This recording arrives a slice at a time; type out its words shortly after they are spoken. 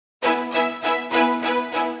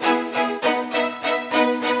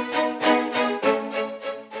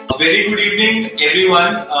Very good evening,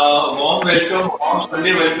 everyone. Warm welcome, warm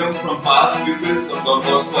Sunday welcome from past pupils of Don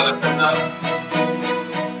Bosco Alaknanda.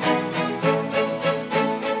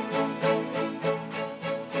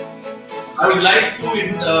 I would like to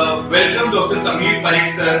welcome Dr. Sameer Parikh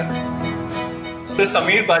sir. Dr.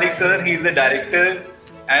 Sameer Parikh sir, he is the director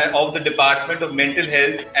of the Department of Mental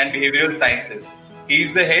Health and Behavioral Sciences. He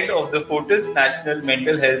is the head of the Fortis National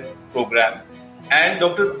Mental Health Program. And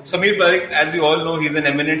Dr. Sameer Parikh, as you all know, he's an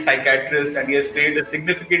eminent psychiatrist and he has played a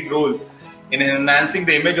significant role in enhancing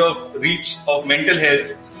the image of reach of mental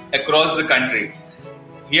health across the country.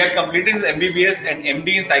 He had completed his MBBS and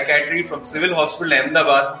MD in psychiatry from Civil Hospital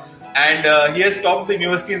Ahmedabad, and he has topped the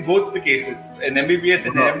university in both the cases, an MBBS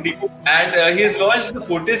and an MD. And he has launched the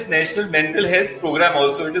Fortis National Mental Health Program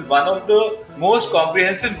also. It is one of the most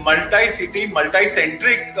comprehensive multi-city,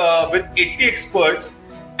 multi-centric with 80 experts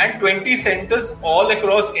and 20 centers all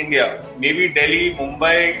across India. Maybe Delhi,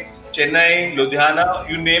 Mumbai, Chennai, Ludhiana,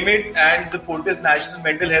 you name it, and the Fortis National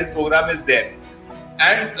Mental Health Program is there.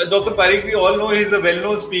 And Dr. Parikh, we all know he's a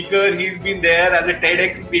well-known speaker. He's been there as a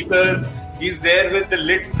TEDx speaker. He's there with the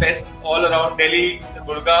Lit Fest all around Delhi,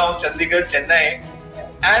 Gurgaon, Chandigarh, Chennai.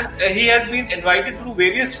 And he has been invited through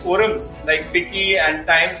various forums like FICCI and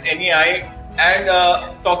Times NEI. And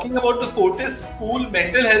talking about the Fortis School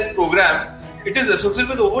Mental Health Program, it is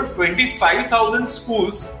associated with over 25,000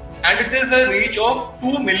 schools and it is a reach of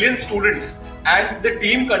 2 million students. And the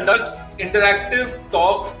team conducts interactive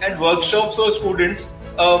talks and workshops for students,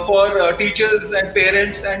 for teachers and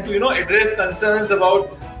parents, and to address concerns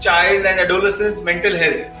about child and adolescents' mental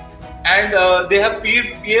health. And they have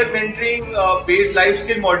peer mentoring based life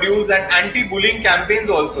skill modules and anti-bullying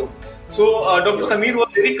campaigns also. So Dr. Sameer was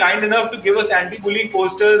very kind enough to give us anti-bullying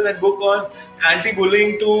posters and book on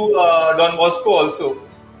anti-bullying to Don Bosco also.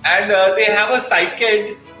 And they have a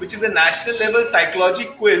PsychEd, which is a national level psychology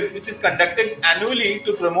quiz, which is conducted annually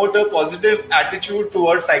to promote a positive attitude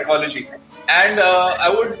towards psychology. And I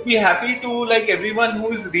would be happy to, like everyone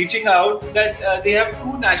who is reaching out, that they have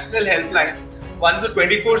two national helplines. One is a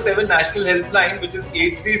 24/7 national helpline, which is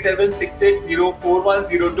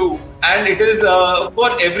 837-680-4102. And it is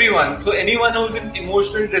for everyone. So anyone who's in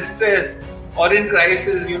emotional distress or in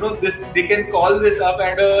crisis, they can call this up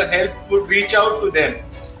and help would reach out to them.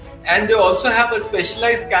 And they also have a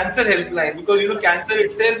specialized cancer helpline because, cancer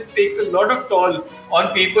itself takes a lot of toll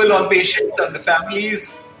on people, on patients, on the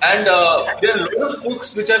families. And there are a lot of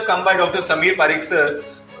books which have come by Dr. Sameer Parikh sir.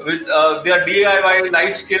 They are DIY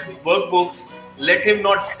life skill workbooks. Let Him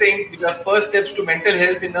Not Sink, which are first steps to mental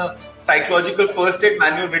health in a psychological first aid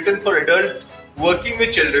manual written for adults working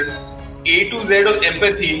with children. A to Z of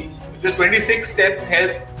Empathy, which is a 26-step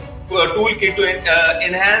help toolkit to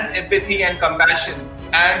enhance empathy and compassion.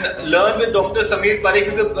 And Learn with Dr. Sameer Parikh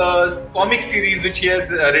is a comic series which he has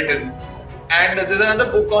written. And there's another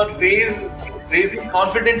book on Raising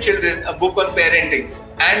Confident Children, a book on parenting.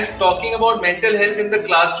 And talking about mental health in the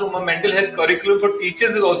classroom, a mental health curriculum for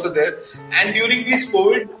teachers is also there. And during these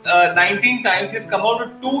COVID-19 times, he's come out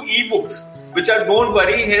with 2 ebooks, which are Don't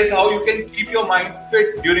Worry, Here's How You Can Keep Your Mind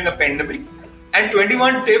Fit During a Pandemic. And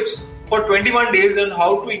 21 tips for 21 days on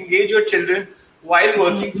how to engage your children while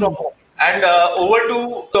working from home. And over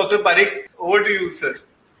to Dr. Parikh, over to you, sir.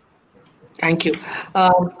 Thank you.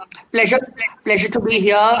 Pleasure to be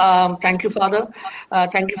here. Thank you, Father.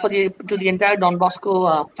 Thank you to the entire Don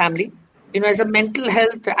Bosco family. As a mental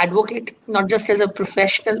health advocate, not just as a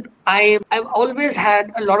professional, I've always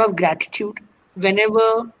had a lot of gratitude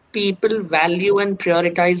whenever people value and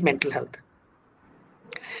prioritize mental health.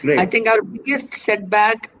 Right. I think our biggest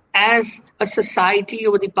setback as a society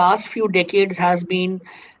over the past few decades has been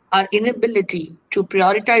our inability to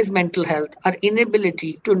prioritize mental health, our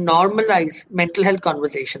inability to normalize mental health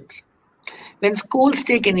conversations. When schools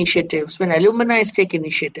take initiatives, when alumni take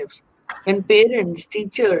initiatives, when parents,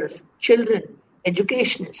 teachers, children,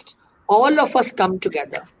 educationists, all of us come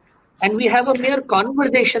together and we have a mere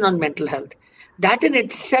conversation on mental health, that in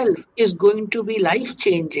itself is going to be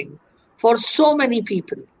life-changing for so many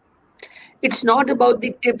people. It's not about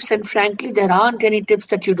the tips, and frankly, there aren't any tips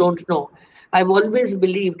that you don't know. I've always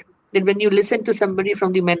believed that when you listen to somebody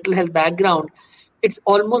from the mental health background, it's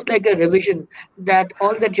almost like a revision that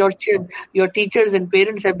all that your teachers and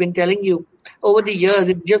parents have been telling you over the years,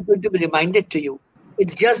 it's just going to be reminded to you.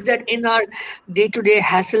 It's just that in our day-to-day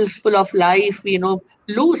hassle full of life, we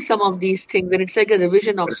lose some of these things, and it's like a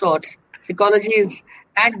revision of sorts. Psychology is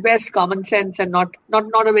at best common sense and not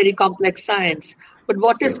a very complex science. But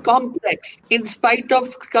what is complex, in spite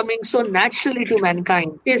of coming so naturally to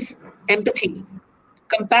mankind, is empathy,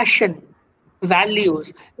 compassion,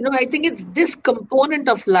 values. I think it's this component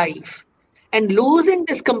of life And losing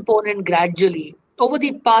this component gradually over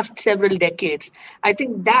the past several decades, I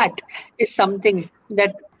think that is something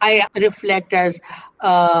that I reflect as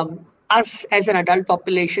us as an adult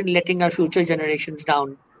population letting our future generations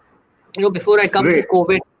down. Before I come to Great.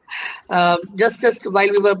 COVID, just while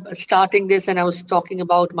we were starting this and I was talking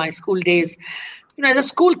about my school days, as a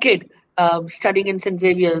school kid studying in St.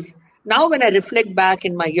 Xavier's, now when I reflect back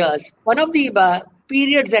in my years, one of the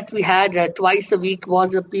periods that we had twice a week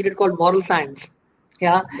was a period called moral science.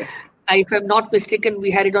 Yeah. If I'm not mistaken,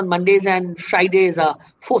 we had it on Mondays and Fridays,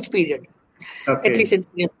 fourth period, at least in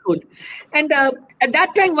senior school. And at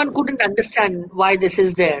that time, one couldn't understand why this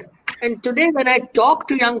is there. And today, when I talk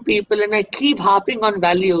to young people and I keep harping on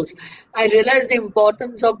values, I realize the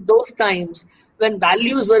importance of those times when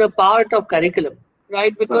values were a part of curriculum,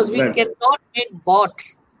 right? Because we cannot make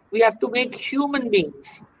bots. We have to make human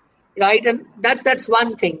beings, right? And that's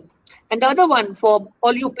one thing. And the other one, for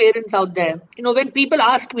all you parents out there, when people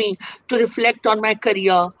ask me to reflect on my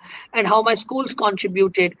career and how my schools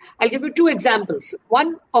contributed, I'll give you two examples.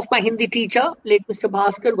 One of my Hindi teacher, late Mr.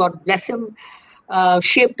 Bhaskar, God bless him,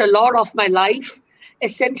 shaped a lot of my life,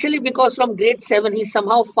 essentially because from grade 7, he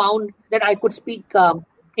somehow found that I could speak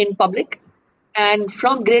in public. And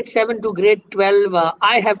from grade 7 to grade 12,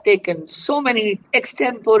 I have taken so many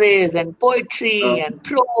extempores and poetry and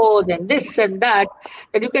prose and this and that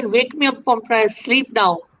you can wake me up from my sleep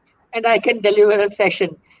now and I can deliver a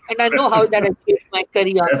session. And I know how that has shaped my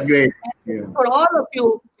career. That's great. For all of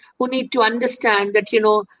you who need to understand that,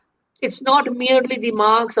 it's not merely the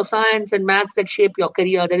marks of science and maths that shape your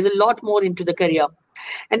career. There is a lot more into the career.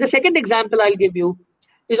 And the second example I'll give you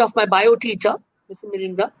is of my bio teacher, Mr.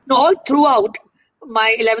 Miringa. All throughout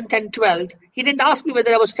my 11th and 12th, he didn't ask me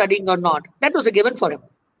whether I was studying or not. That was a given for him.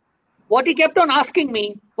 What he kept on asking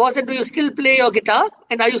me was that, do you still play your guitar?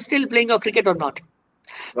 And are you still playing your cricket or not?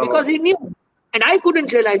 Because he knew. And I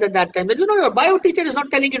couldn't realize at that time that, your bio teacher is not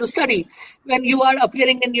telling you to study. When you are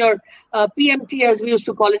appearing in your PMT, as we used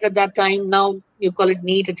to call it at that time, now you call it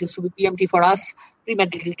NEET, it used to be PMT for us,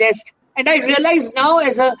 pre-medical test. And I realize now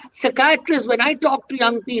as a psychiatrist, when I talk to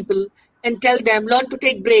young people and tell them, learn to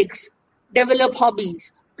take breaks, develop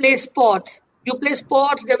hobbies, play sports. You play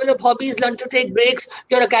sports, develop hobbies, learn to take breaks,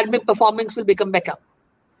 your academic performance will become better.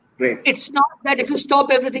 Great. It's not that if you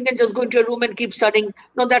stop everything and just go into your room and keep studying.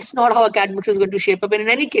 No, that's not how academics is going to shape up. And in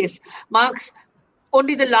any case, marks,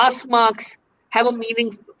 only the last marks have a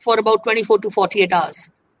meaning for about 24 to 48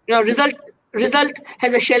 hours. Result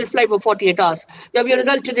has a shelf life of 48 hours. You have your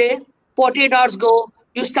result today, 48 hours go,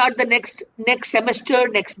 you start the next semester,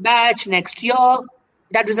 next batch, next year.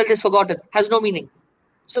 That result is forgotten, has no meaning.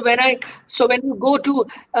 So when you go to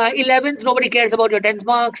 11th, nobody cares about your 10th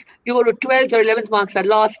marks. You go to 12th, your 11th marks are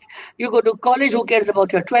lost. You go to college, who cares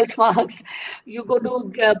about your 12th marks? You go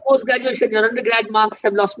to post-graduation, your undergrad marks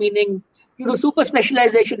have lost meaning. You do super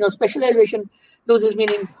specialization, your specialization loses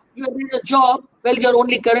meaning. You are in a job, well, your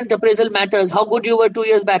only current appraisal matters. How good you were 2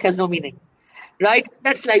 years back has no meaning, right?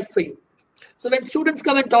 That's life for you. So when students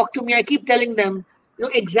come and talk to me, I keep telling them,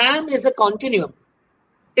 exam is a continuum.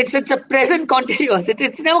 It's a present continuous.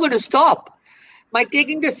 It's never going to stop. My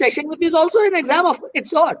taking this session with you is also an exam of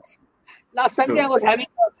its sorts. Last Sunday, I was having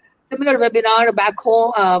a similar webinar back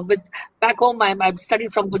home. I'm studying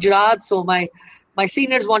from Gujarat, so my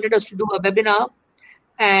seniors wanted us to do a webinar,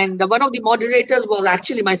 and one of the moderators was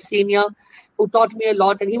actually my senior, who taught me a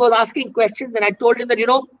lot, and he was asking questions, and I told him that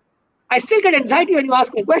I still get anxiety when you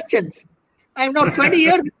ask me questions. I'm now 20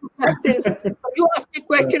 years in practice. When you ask me a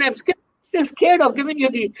question, I'm still scared of giving you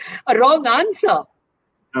a wrong answer.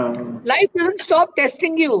 Life doesn't stop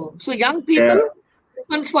testing you. So young people, this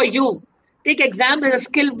one's for you. Take exam as a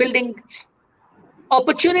skill building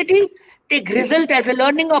opportunity. Take result as a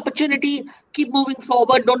learning opportunity. Keep moving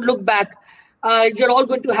forward. Don't look back. You're all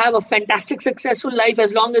going to have a fantastic, successful life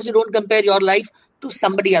as long as you don't compare your life to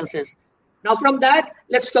somebody else's. Now from that,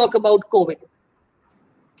 let's talk about COVID.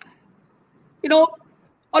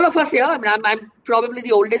 All of us here, I'm probably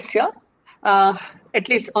the oldest here. At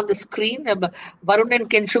least on the screen. Varun and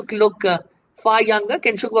Kenshuk look far younger.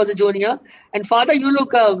 Kenshuk was a junior. And Father, you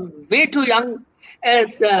look way too young.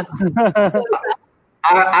 I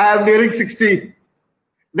am nearing 60.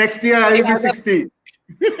 Next year, I will be 60.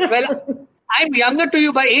 Well, I'm younger to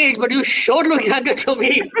you by age, but you sure look younger to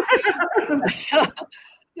me. So,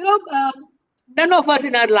 none of us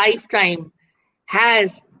in our lifetime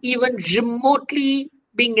has even remotely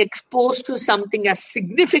been exposed to something as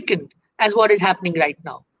significant as what is happening right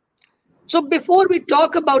now. So before we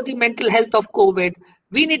talk about the mental health of COVID,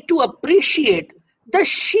 we need to appreciate the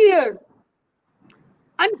sheer,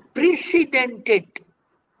 unprecedented,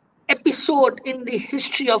 episode in the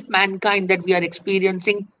history of mankind that we are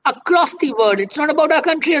experiencing across the world. It's not about our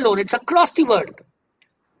country alone, it's across the world.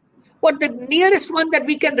 What the nearest one that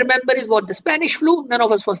we can remember is what? The Spanish flu. None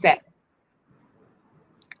of us was there.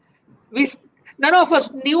 None of us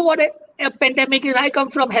knew what a pandemic is. I come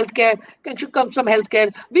from healthcare. Kanshu comes from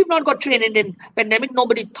healthcare. We've not got trained in pandemic.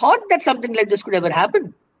 Nobody thought that something like this could ever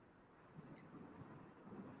happen.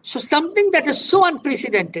 So something that is so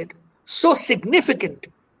unprecedented, so significant,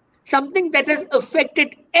 something that has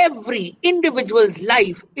affected every individual's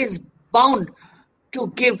life is bound to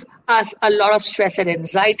give us a lot of stress and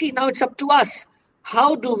anxiety. Now it's up to us.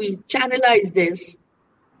 How do we channelize this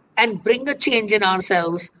and bring a change in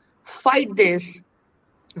ourselves, fight this,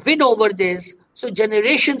 win over this, so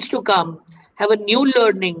generations to come have a new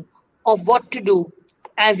learning of what to do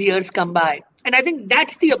as years come by. And I think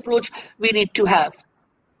that's the approach we need to have.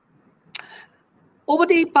 Over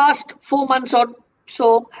the past 4 months or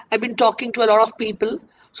so, I've been talking to a lot of people.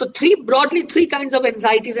 So broadly three kinds of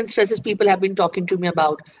anxieties and stresses people have been talking to me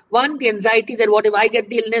about. One, the anxiety that what if I get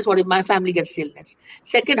the illness? What if my family gets the illness?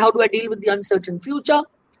 Second, how do I deal with the uncertain future?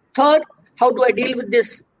 Third, how do I deal with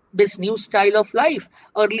this new style of life?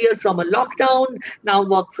 Earlier from a lockdown, now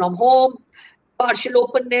work from home, partial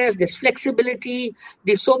openness, this flexibility,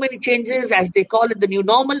 there's so many changes, as they call it, the new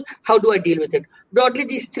normal. How do I deal with it? Broadly,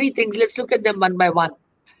 these three things, let's look at them one by one.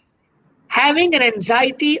 Having an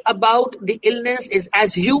anxiety about the illness is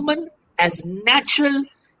as human, as natural,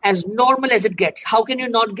 as normal as it gets. How can you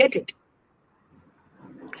not get it?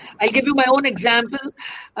 I'll give you my own example.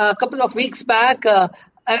 A couple of weeks back,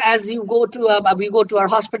 as we go to our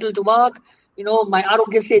hospital to work, my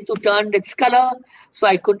Arogya Setu turned its color, so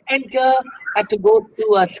I couldn't enter, had to go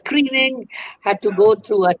through a screening, had to go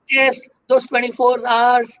through a test. Those 24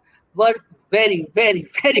 hours were very, very,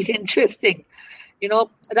 very interesting.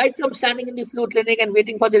 Right from standing in the flu clinic and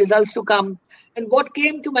waiting for the results to come. And what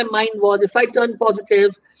came to my mind was, if I turn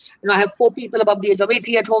positive, I have 4 people above the age of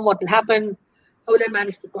 80 at home, what will happen? How will I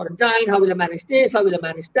manage the quarantine? How will I manage this? How will I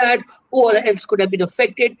manage that? Who else could have been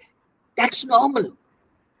affected? That's normal.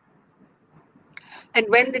 And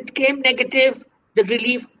when it came negative, the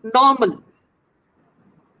relief, normal.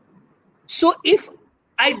 So if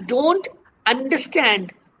I don't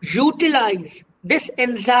understand, utilize this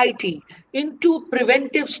anxiety into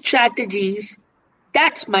preventive strategies,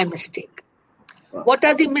 that's my mistake. What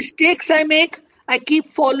are the mistakes I make? I keep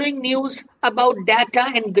following news about data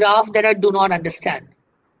and graph that I do not understand.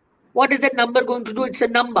 What is that number going to do? It's a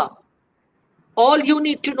number. All you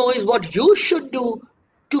need to know is what you should do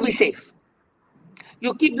to be safe.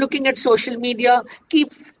 You keep looking at social media,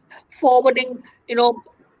 keep forwarding,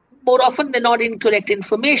 more often than not, incorrect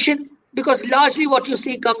information, because largely what you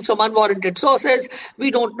see comes from unwarranted sources.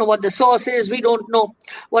 We don't know what the source is. We don't know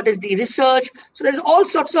what is the research. So there's all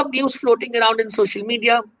sorts of news floating around in social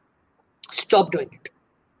media. Stop doing it.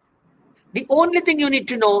 The only thing you need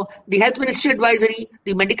to know, the health ministry advisory,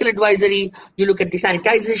 the medical advisory, you look at the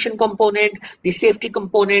sanitization component, the safety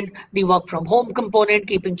component, the work from home component,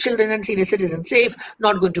 keeping children and senior citizens safe,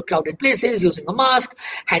 not going to crowded places, using a mask,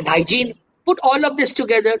 hand hygiene. Put all of this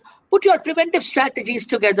together, put your preventive strategies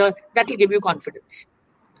together, that will give you confidence.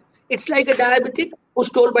 It's like a diabetic who's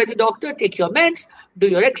told by the doctor, take your meds, do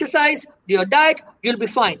your exercise, do your diet, you'll be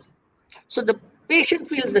fine. So the patient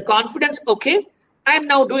feels the confidence, okay, I'm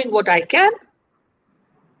now doing what I can,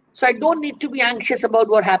 so I don't need to be anxious about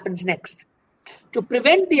what happens next. To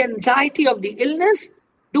prevent the anxiety of the illness,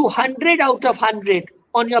 do 100 out of 100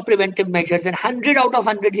 on your preventive measures, and 100 out of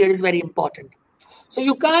 100 here is very important. So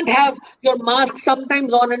you can't have your mask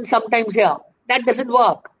sometimes on and sometimes here. That doesn't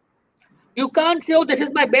work. You can't say, oh, this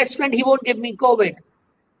is my best friend, he won't give me COVID.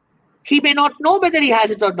 He may not know whether he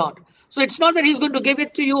has it or not. So it's not that he's going to give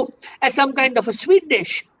it to you as some kind of a sweet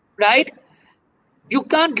dish, right? You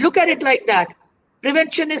can't look at it like that.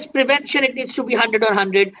 Prevention is prevention. It needs to be 100 or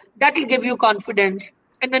 100. That will give you confidence.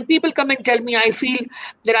 And when people come and tell me, I feel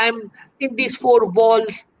that I'm in these 4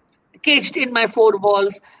 walls, caged in my 4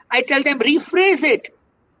 walls, I tell them, rephrase it.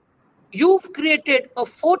 You've created a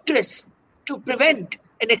fortress to prevent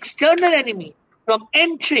an external enemy from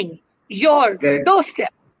entering your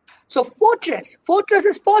doorstep. So fortress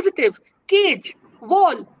is positive. Cage,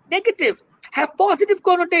 wall, negative, have positive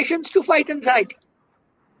connotations to fight anxiety.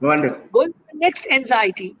 Wonderful. Going to the next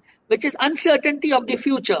anxiety, which is uncertainty of the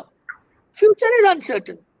future. Future is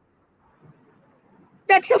uncertain.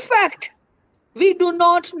 That's a fact. We do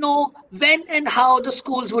not know when and how the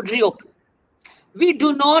schools would reopen. We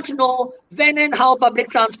do not know when and how public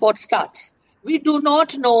transport starts. We do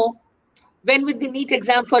not know when will the NEET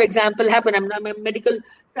exam, for example, happen. I'm a medical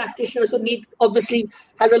practitioners who need, obviously,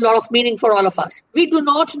 has a lot of meaning for all of us. We do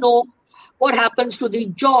not know what happens to the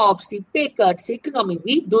jobs, the pay cuts, the economy.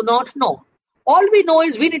 We do not know. All we know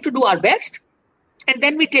is we need to do our best, and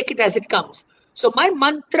then we take it as it comes. So my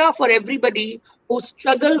mantra for everybody who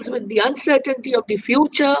struggles with the uncertainty of the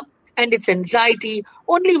future and its anxiety,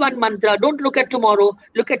 only one mantra: don't look at tomorrow,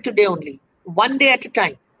 look at today only. One day at a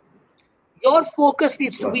time. Your focus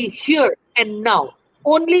needs to be here and now.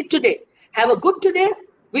 Only today. Have a good today.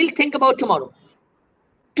 We'll think about tomorrow.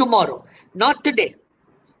 Tomorrow, not today.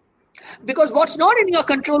 Because what's not in your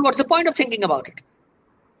control, what's the point of thinking about it?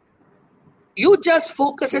 You just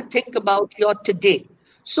focus and think about your today.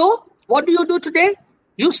 So, what do you do today?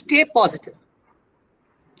 You stay positive.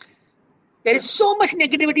 There is so much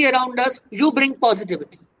negativity around us. You bring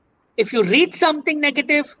positivity. If you read something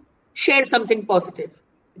negative, share something positive.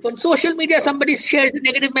 If on social media somebody shares a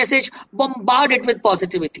negative message, bombard it with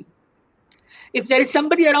positivity. If there is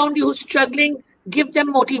somebody around you who's struggling, give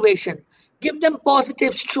them motivation. Give them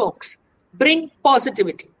positive strokes. Bring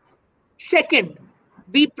positivity. Second,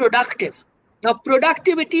 be productive. Now,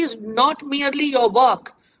 productivity is not merely your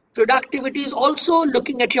work. Productivity is also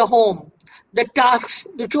looking at your home, the tasks,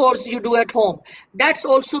 the chores you do at home. That's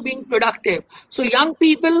also being productive. So young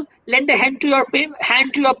people, lend a hand to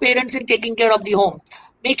your parents in taking care of the home.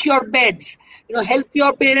 Make your beds. Help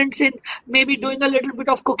your parents in maybe doing a little bit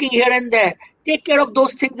of cooking here and there. Take care of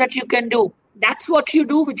those things that you can do. That's what you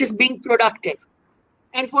do, which is being productive.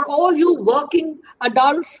 And for all you working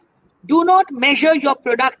adults, do not measure your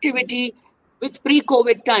productivity with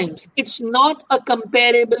pre-COVID times. It's not a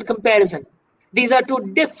comparable comparison. These are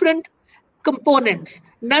two different components.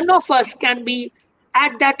 None of us can be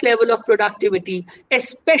at that level of productivity,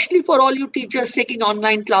 especially for all you teachers taking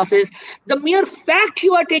online classes. The mere fact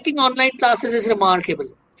you are taking online classes is remarkable.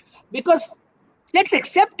 Because let's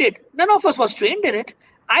accept it, none of us was trained in it.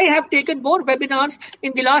 I have taken more webinars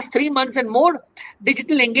in the last 3 months and more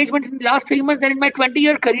digital engagements in the last 3 months than in my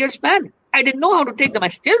 20-year career span. I didn't know how to take them. I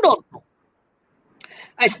still don't know.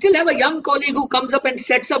 I still have a young colleague who comes up and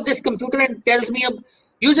sets up this computer and tells me,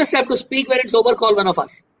 you just have to speak when it's over, call one of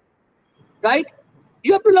us. Right?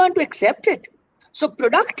 You have to learn to accept it. So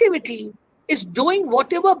productivity is doing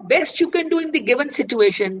whatever best you can do in the given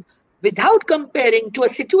situation without comparing to a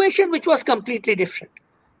situation which was completely different.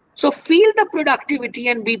 So feel the productivity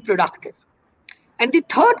and be productive. And the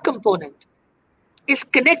third component is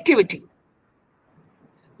connectivity.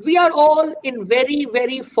 We are all in very,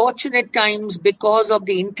 very fortunate times because of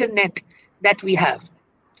the internet that we have.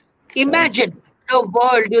 Imagine the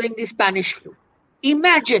world during the Spanish flu.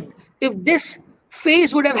 Imagine if this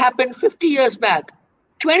phase would have happened 50 years back,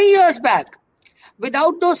 20 years back,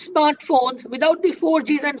 without those smartphones, without the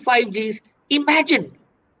 4Gs and 5Gs. Imagine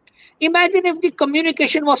if the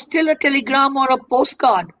communication was still a telegram or a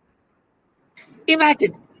postcard.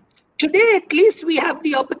 Imagine. Today, at least we have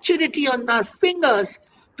the opportunity on our fingers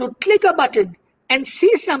to click a button and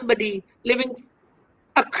see somebody living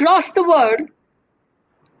across the world.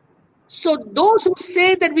 So those who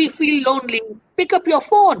say that we feel lonely, pick up your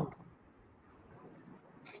phone.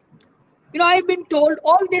 I've been told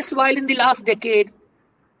all this while in the last decade,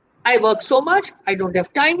 I work so much, I don't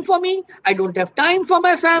have time for me, I don't have time for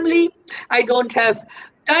my family, I don't have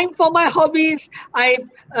time for my hobbies, I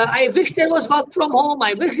wish there was work from home,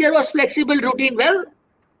 I wish there was flexible routine. Well,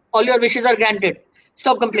 all your wishes are granted.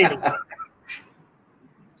 Stop complaining.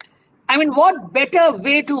 What better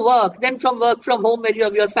way to work than from work from home where you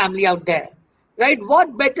have your family out there, right?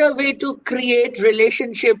 What better way to create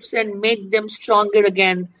relationships and make them stronger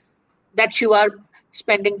again that you are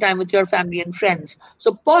spending time with your family and friends.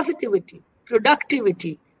 So positivity,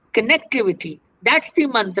 productivity, connectivity, that's the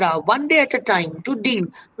mantra, one day at a time to deal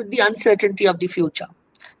with the uncertainty of the future.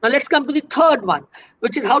 Now let's come to the third one,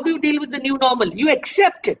 which is how do you deal with the new normal? You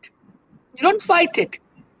accept it. You don't fight it.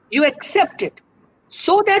 You accept it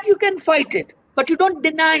so that you can fight it, but you don't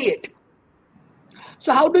deny it.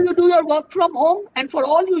 So how do you do your work from home? And for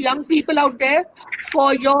all you young people out there,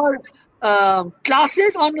 for your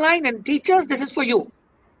classes online and teachers, this is for you.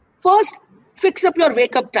 First, fix up your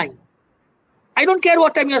wake-up time. I don't care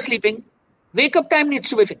what time you're sleeping. Wake-up time needs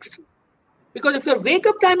to be fixed. Because if your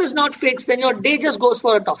wake-up time is not fixed, then your day just goes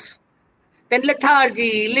for a toss. Then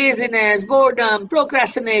lethargy, laziness, boredom,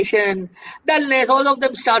 procrastination, dullness, all of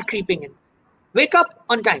them start creeping in. Wake up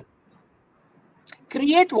on time.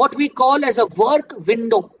 Create what we call as a work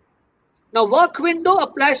window. Now, work window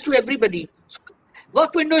applies to everybody.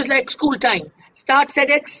 Work window is like school time. Starts at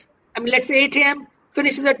X, let's say 8 a.m.,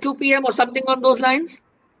 finishes at 2 p.m. or something on those lines.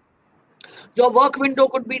 Your work window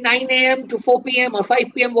could be 9 a.m. to 4 p.m. or 5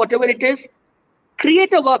 p.m., whatever it is.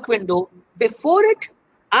 Create a work window. Before it,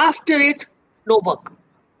 After it, no work.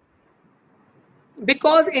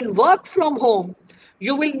 Because in work from home,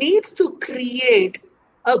 you will need to create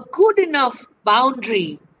a good enough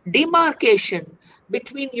boundary, demarcation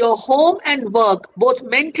between your home and work, both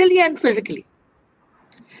mentally and physically.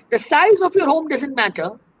 The size of your home doesn't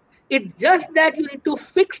matter. It's just that you need to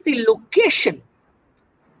fix the location,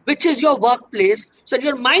 which is your workplace, so that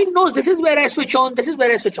your mind knows this is where I switch on, this is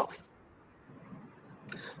where I switch off.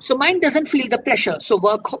 So mind doesn't feel the pressure. So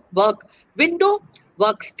work window,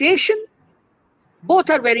 workstation, both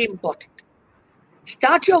are very important.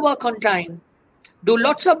 Start your work on time. Do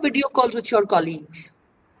lots of video calls with your colleagues.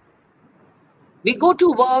 We go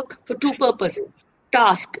to work for two purposes.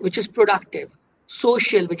 Task, which is productive.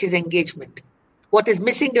 Social, which is engagement. What is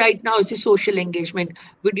missing right now is the social engagement.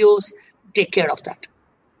 Videos take care of that.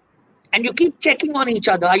 And you keep checking on each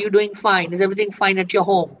other. Are you doing fine? Is everything fine at your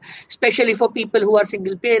home? Especially for people who are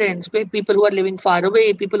single parents, people who are living far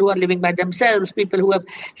away, people who are living by themselves, people who have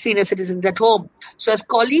senior citizens at home. So as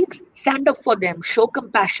colleagues, stand up for them, show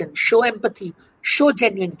compassion, show empathy, show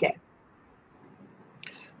genuine care.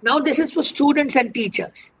 Now this is for students and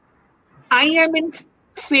teachers. I am in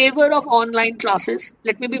favor of online classes.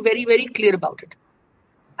 Let me be very, very clear about it.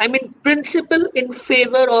 I'm in principle in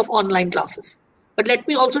favor of online classes. But let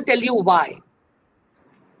me also tell you why.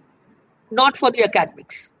 Not for the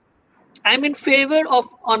academics. I'm in favor of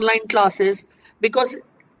online classes because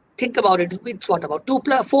think about it. It's what, about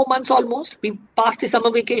 4 months almost? We passed the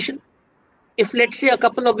summer vacation. If let's say a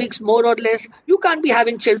couple of weeks more or less, you can't be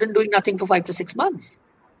having children doing nothing for 5 to 6 months.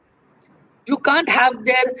 You can't have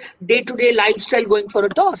their day-to-day lifestyle going for a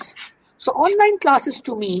toss. So online classes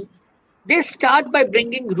to me, they start by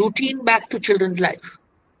bringing routine back to children's life.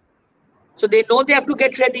 So they know they have to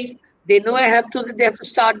get ready. They know they have to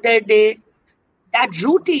start their day. That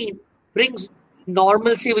routine brings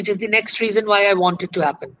normalcy, which is the next reason why I want it to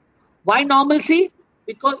happen. Why normalcy?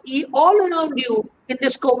 Because all around you in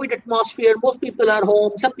this COVID atmosphere, most people are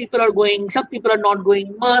home. Some people are going, some people are not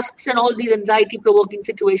going. Masks and all these anxiety-provoking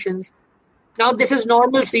situations. Now this is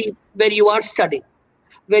normalcy where you are studying,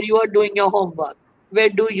 where you are doing your homework, where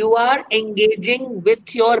you are engaging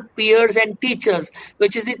with your peers and teachers,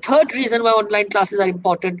 which is the third reason why online classes are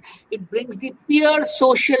important. It brings the peer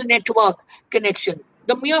social network connection.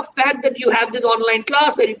 The mere fact that you have this online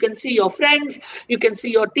class where you can see your friends, you can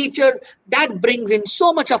see your teacher, that brings in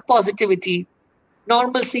so much of positivity,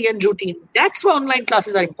 normalcy and routine. That's why online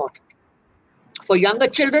classes are important. For younger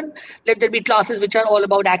children, let there be classes which are all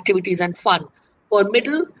about activities and fun. For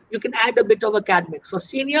middle, you can add a bit of academics. For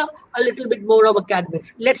senior, a little bit more of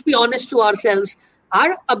academics. Let's be honest to ourselves.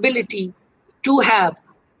 Our ability to have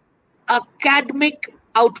academic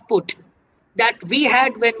output that we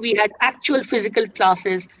had when we had actual physical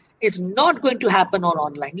classes is not going to happen on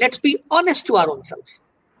online. Let's be honest to our own selves.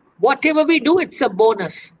 Whatever we do, it's a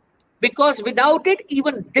bonus. Because without it,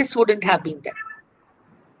 even this wouldn't have been there.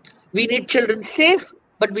 We need children safe,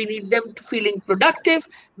 but we need them feeling productive,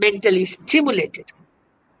 mentally stimulated.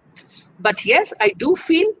 But yes, I do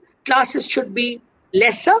feel classes should be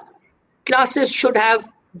lesser. Classes should have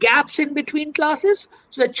gaps in between classes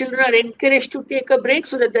so that children are encouraged to take a break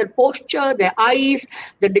so that their posture, their eyes,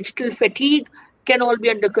 the digital fatigue can all be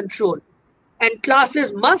under control. And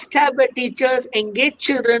classes must have where teachers engage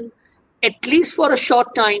children at least for a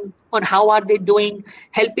short time on how are they doing,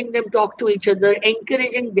 helping them talk to each other,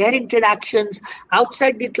 encouraging their interactions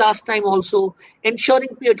outside the class time also, ensuring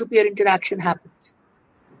peer-to-peer interaction happens.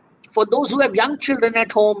 For those who have young children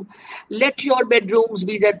at home, let your bedrooms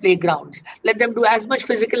be their playgrounds. Let them do as much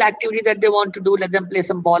physical activity that they want to do. Let them play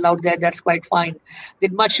some ball out there. That's quite fine.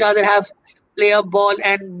 They'd much rather play a ball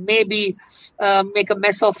and maybe make a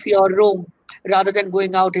mess of your room rather than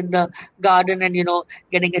going out in the garden and,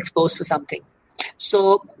 getting exposed to something.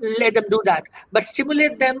 So let them do that. But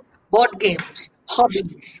stimulate them, board games,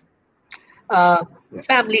 hobbies,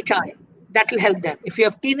 family time. That will help them. If you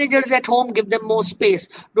have teenagers at home, give them more space.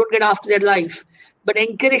 Don't get after their life. But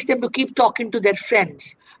encourage them to keep talking to their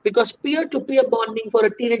friends. Because peer-to-peer bonding for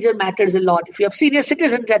a teenager matters a lot. If you have senior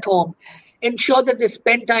citizens at home, ensure that they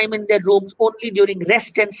spend time in their rooms only during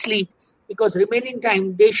rest and sleep. Because remaining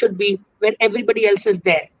time, they should be where everybody else is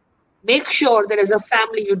there. Make sure that as a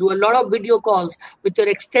family, you do a lot of video calls with your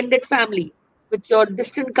extended family, with your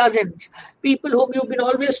distant cousins, people whom you've been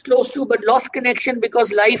always close to but lost connection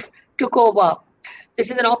because life took over. This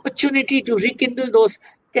is an opportunity to rekindle those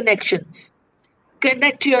connections.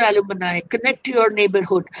 Connect to your alumni, connect to your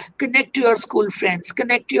neighborhood, connect to your school friends,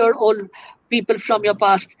 connect to your old people from your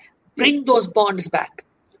past. Bring those bonds back.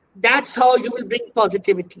 That's how you will bring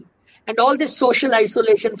positivity. And all this social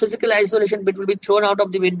isolation, physical isolation bit will be thrown out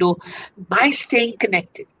of the window by staying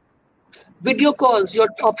connected. Video calls, your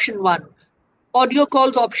option 1. Audio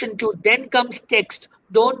calls, option 2. Then comes text.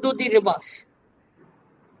 Don't do the reverse.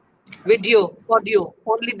 Video, audio,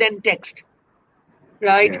 only then text.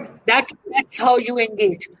 Right? Yeah. That's how you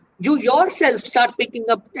engage. You yourself start picking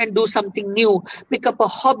up and do something new. Pick up a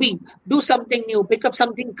hobby, do something new, pick up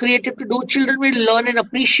something creative to do. Children will learn and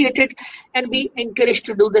appreciate it and be encouraged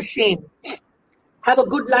to do the same. Have a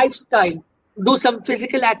good lifestyle. Do some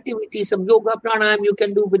physical activity, some yoga, pranayam you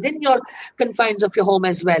can do within your confines of your home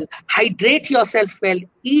as well. Hydrate yourself well,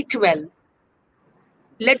 eat well.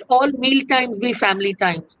 Let all meal times be family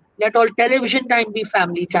times. Let all television time be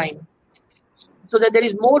family time. So that there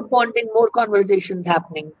is more bonding, more conversations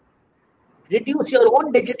happening. Reduce your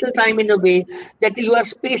own digital time in a way that you are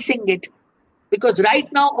spacing it. Because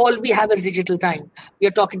right now, all we have is digital time. We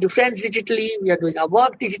are talking to friends digitally. We are doing our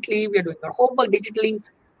work digitally. We are doing our homework digitally.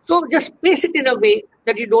 So just space it in a way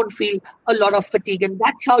that you don't feel a lot of fatigue. And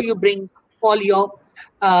that's how you bring all your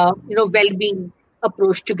well-being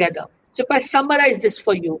approach together. So if I summarize this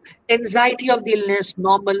for you, anxiety of the illness,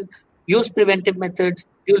 normal, use preventive methods,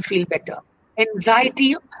 you'll feel better.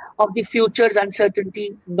 Anxiety of the future's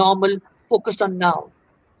uncertainty, normal, focused on now.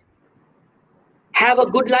 Have a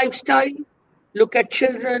good lifestyle. Look at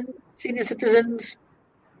children, senior citizens,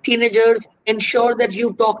 teenagers. Ensure that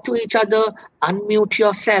you talk to each other. Unmute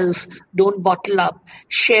yourself. Don't bottle up.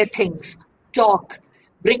 Share things. Talk.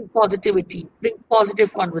 Bring positivity. Bring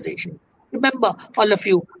positive conversation. Remember, all of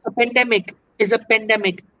you, a pandemic is a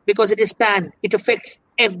pandemic because it is pan. It affects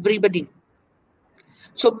everybody.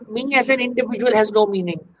 So me as an individual has no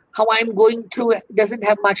meaning. How I'm going through doesn't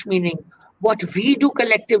have much meaning. What we do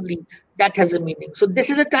collectively, that has a meaning. So this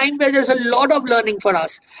is a time where there's a lot of learning for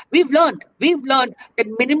us. We've learned that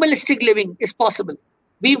minimalistic living is possible.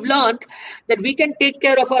 We've learned that we can take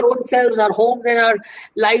care of our own selves, our homes and our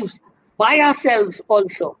lives by ourselves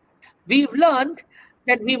also. We've learned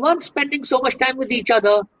that we weren't spending so much time with each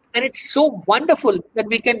other, and it's so wonderful that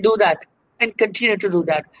we can do that and continue to do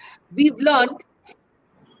that. We've learned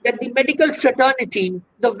that the medical fraternity,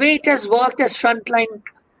 the way it has worked as frontline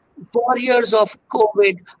warriors of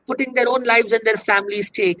COVID, putting their own lives and their families'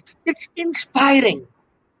 stake, it's inspiring.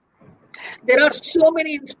 There are so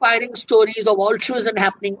many inspiring stories of altruism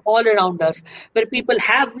happening all around us, where people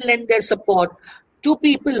have lent their support to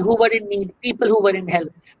people who were in need, people who were in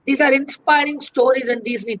help. These are inspiring stories and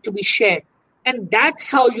these need to be shared. And that's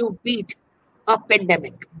how you beat a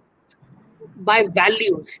pandemic. By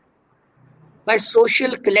values, by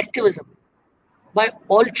social collectivism, by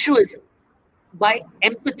altruism, by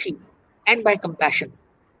empathy, and by compassion.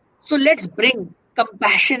 So let's bring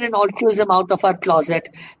compassion and altruism out of our closet.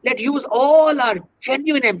 Let's use all our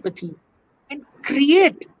genuine empathy and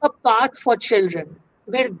create a path for children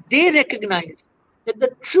where they recognize that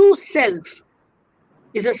the true self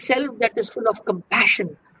is a self that is full of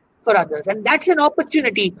compassion for others. And that's an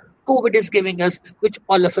opportunity COVID is giving us, which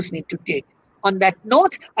all of us need to take. On that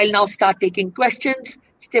note, I'll now start taking questions.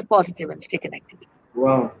 Stay positive and stay connected.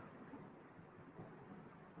 Wow.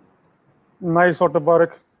 Nice, Dr.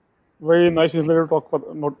 Parekh. Very nice to talk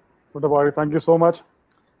about Dr. Parekh. Thank you so much.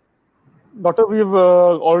 Doctor, we've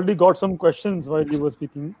already got some questions while you were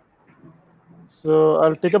speaking. So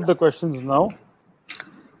I'll take up the questions now.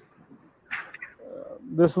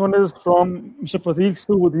 This one is from Mr. Prateek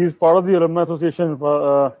Sood. He's part of the Alumni Association.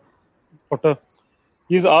 Doctor,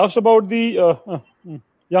 he's asked about the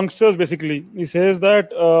youngsters, basically. He says that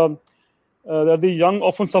the young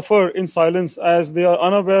often suffer in silence as they are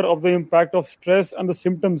unaware of the impact of stress and the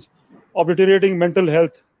symptoms of deteriorating mental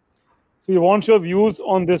health. So he wants your views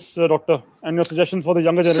on this, Doctor, and your suggestions for the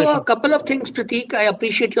younger generation. So a couple of things, Prateek. I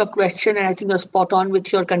appreciate your question and I think you're spot on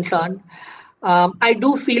with your concern. I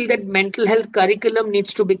do feel that mental health curriculum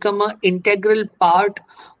needs to become an integral part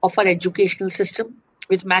of our educational system.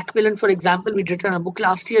 With Macmillan, for example, we wrote a book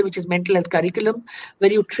last year, which is Mental Health Curriculum,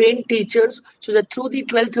 where you train teachers so that through the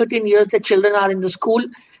 12, 13 years that children are in the school,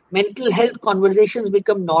 mental health conversations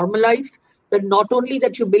become normalized. But not only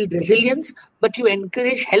that you build resilience, but you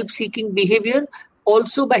encourage help-seeking behavior,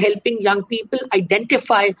 also by helping young people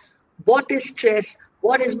identify what is stress,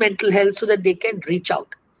 what is mental health, so that they can reach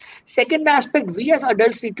out. Second aspect, we as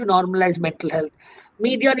adults need to normalize mental health.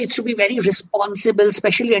 Media needs to be very responsible,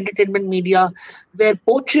 especially entertainment media, where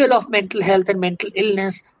portrayal of mental health and mental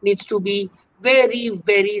illness needs to be very,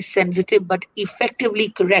 very sensitive but effectively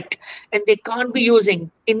correct. And they can't be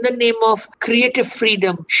using, in the name of creative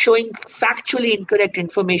freedom, showing factually incorrect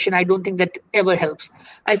information. I don't think that ever helps.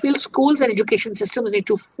 I feel schools and education systems need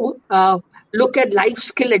to look at life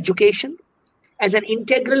skill education as an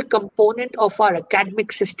integral component of our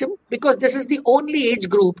academic system, because this is the only age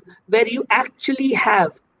group where you actually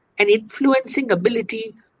have an influencing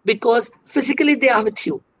ability, because physically they are with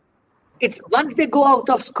you. It's once they go out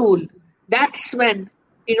of school, that's when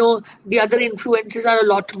the other influences are a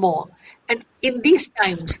lot more. And in these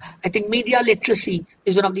times, I think media literacy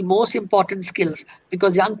is one of the most important skills,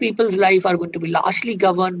 because young people's life are going to be largely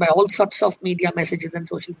governed by all sorts of media messages and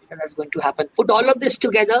social media that's going to happen. Put all of this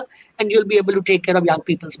together and you'll be able to take care of young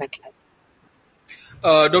people's mental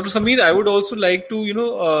health. Dr. Sameer, I would also like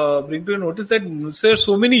to, bring to your notice that there are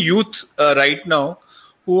so many youth right now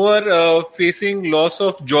who are facing loss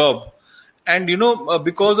of job. And,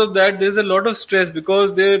 because of that, there's a lot of stress,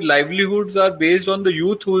 because their livelihoods are based on the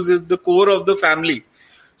youth, who is the core of the family.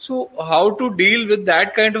 So how to deal with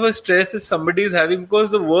that kind of a stress if somebody is having, because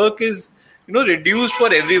the work is, reduced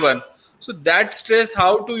for everyone. So that stress,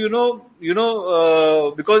 how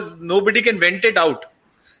to, because nobody can vent it out.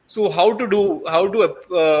 So how to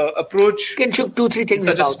approach Kinshuk, 2-3 things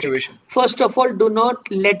such a about situation? it. First of all, do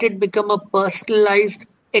not let it become a personalized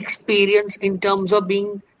experience in terms of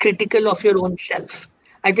being critical of your own self.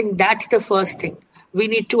 I think that's the first thing. We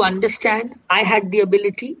need to understand, I had the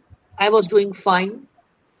ability, I was doing fine.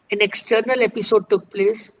 An external episode took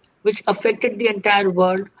place which affected the entire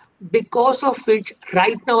world, because of which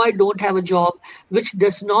right now I don't have a job, which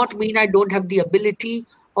does not mean I don't have the ability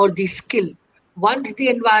or the skill. Once the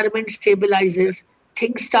environment stabilizes,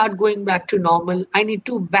 things start going back to normal. I need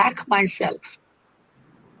to back myself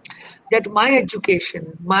that my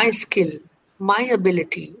education, my skill, my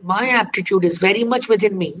ability, my aptitude is very much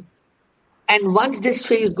within me. And once this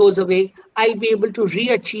phase goes away, I'll be able to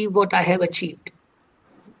re-achieve what I have achieved.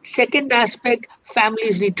 Second aspect,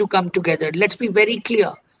 families need to come together. Let's be very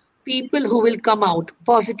clear. People who will come out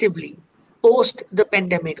positively post the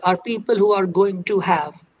pandemic are people who are going to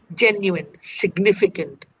have genuine,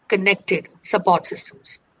 significant, connected support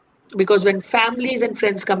systems. Because when families and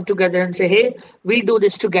friends come together and say, hey, we'll do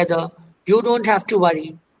this together, you don't have to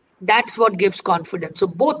worry, that's what gives confidence. So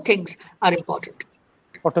both things are important.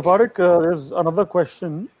 Dr. Parekh, there's another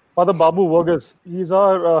question. Father Babu Vargas, he's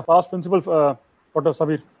our past principal, Dr.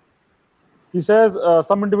 Sameer. He says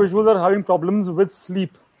some individuals are having problems with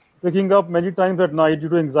sleep, waking up many times at night due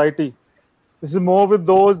to anxiety. This is more with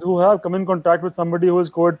those who have come in contact with somebody who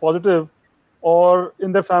is COVID positive, or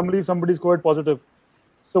in their family somebody is COVID positive.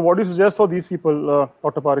 So what do you suggest for these people,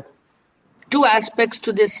 Dr. Parekh? Two aspects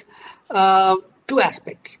to this. Two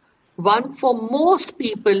aspects. One, for most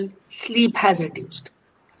people, sleep has reduced.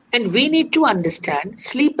 And we need to understand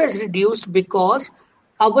sleep has reduced because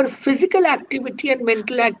our physical activity and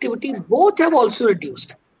mental activity both have also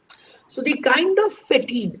reduced. So the kind of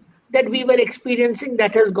fatigue that we were experiencing,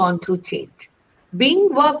 that has gone through change.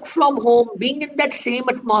 Being work from home, being in that same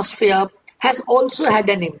atmosphere has also had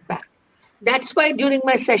an impact. That's why during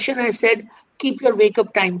my session I said, keep your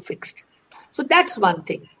wake-up time fixed. So that's one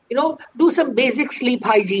thing. Do some basic sleep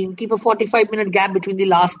hygiene, keep a 45-minute gap between the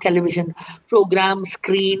last television program,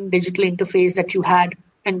 screen, digital interface that you had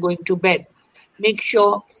and going to bed. Make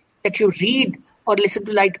sure that you read or listen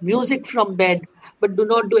to light music from bed, but do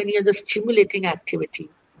not do any other stimulating activity.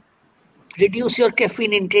 Reduce your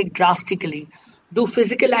caffeine intake drastically. Do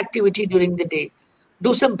physical activity during the day.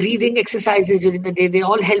 Do some breathing exercises during the day. They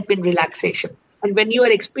all help in relaxation. And when you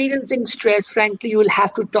are experiencing stress, frankly, you will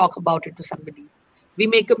have to talk about it to somebody. We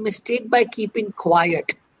make a mistake by keeping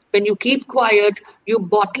quiet. When you keep quiet, you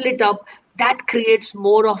bottle it up. That creates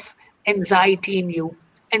more of anxiety in you.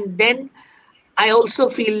 And then I also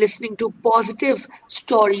feel listening to positive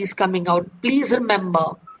stories coming out. Please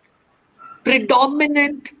remember,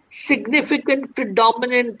 significant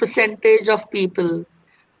predominant percentage of people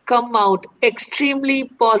come out extremely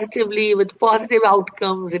positively with positive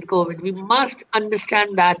outcomes in COVID. We must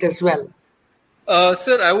understand that as well.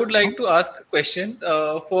 Sir, I would like to ask a question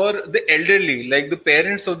for the elderly, like the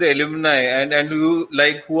parents of the alumni and who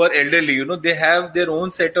are elderly. They have their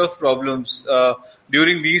own set of problems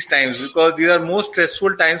during these times, because these are most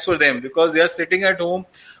stressful times for them, because they are sitting at home,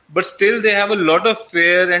 but still they have a lot of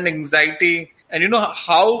fear and anxiety. And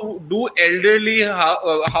how do elderly,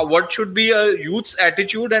 what should be a youth's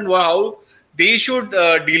attitude and how they should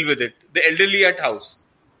deal with it, the elderly at house?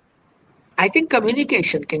 I think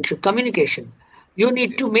communication, Kinshuk, communication. You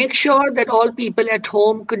need to make sure that all people at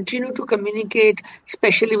home continue to communicate,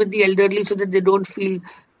 especially with the elderly, so that they don't feel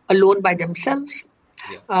alone by themselves.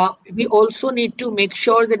 Yeah. We also need to make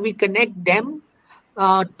sure that we connect them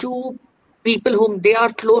to people whom they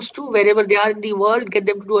are close to, wherever they are in the world, get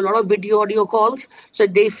them to do a lot of audio calls so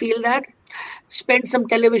that they feel that. Spend some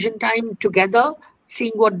television time together,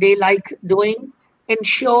 seeing what they like doing.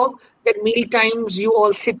 Ensure that meal times you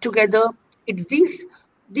all sit together. It's these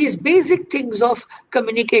basic things of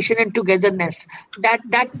communication and togetherness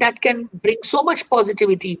that can bring so much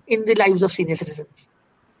positivity in the lives of senior citizens.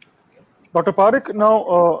 Dr. Parekh,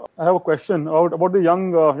 now I have a question about the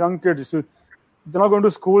young kids. They're not going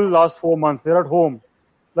to school last 4 months. They're at home.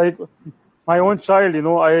 Like my own child,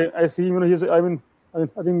 I see, he's, I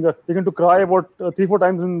think taken to cry about 3-4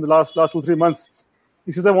 times in the last 2-3 months.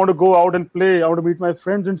 He says, I want to go out and play. I want to meet my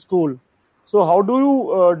friends in school. So how do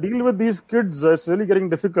you deal with these kids? It's really getting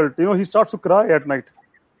difficult. He starts to cry at night.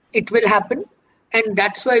 It will happen. And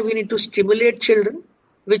that's why we need to stimulate children,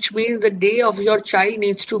 which means the day of your child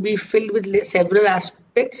needs to be filled with several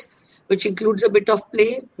aspects, which includes a bit of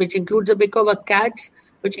play, which includes a bit of acats,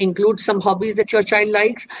 which includes some hobbies that your child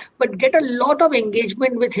likes, but get a lot of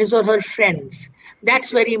engagement with his or her friends.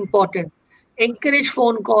 That's very important. Encourage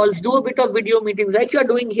phone calls, do a bit of video meetings like you're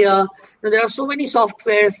doing here. There are so many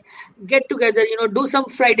softwares. Get together, do some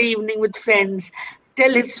Friday evening with friends.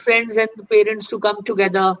 Tell his friends and the parents to come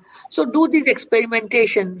together. So do these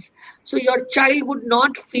experimentations. So your child would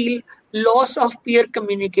not feel loss of peer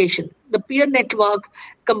communication. The peer network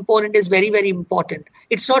component is very, very important.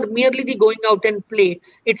 It's not merely the going out and play.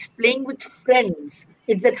 It's playing with friends.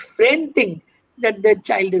 It's that friend thing that the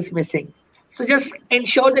child is missing. So just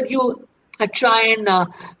ensure that you try and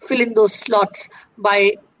fill in those slots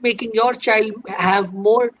by making your child have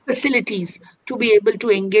more facilities to be able to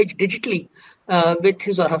engage digitally with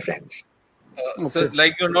his or her friends. So,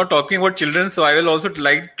 like, you're not talking about children, so I will also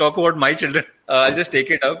talk about my children. I'll just take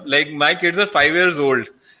it up. Like, my kids are 5 years old,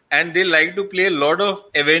 and they like to play a lot of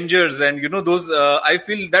Avengers, and those. I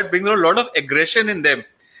feel that brings a lot of aggression in them.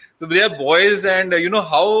 So they are boys, and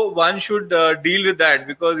how one should deal with that,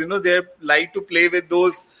 because they like to play with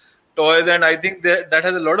those toys, and I think that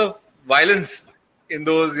has a lot of violence in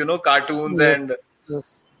those cartoons.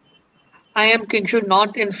 Yes. I am, Kingshu,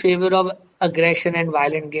 not in favor of aggression and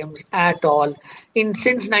violent games at all.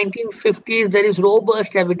 Since 1950s, there is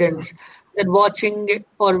robust evidence that watching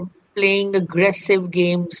or playing aggressive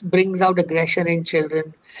games brings out aggression in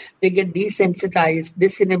children. They get desensitized,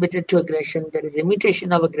 disinhibited to aggression. There is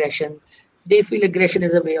imitation of aggression. They feel aggression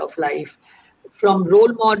is a way of life. From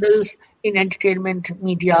role models in entertainment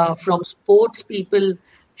media, from sports people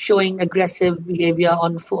showing aggressive behavior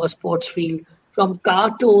on a sports field, from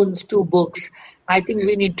cartoons to books, I think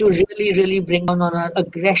we need to really, really bring down on our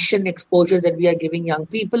aggression exposure that we are giving young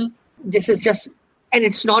people. This is just, and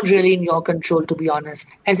it's not really in your control, to be honest.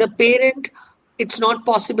 As a parent, it's not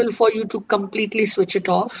possible for you to completely switch it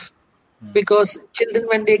off, because children,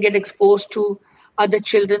 when they get exposed to other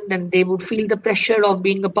children, then they would feel the pressure of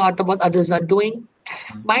being a part of what others are doing.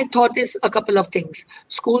 My thought is a couple of things.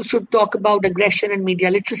 Schools should talk about aggression and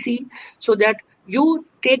media literacy so that you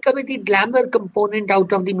take away the glamour component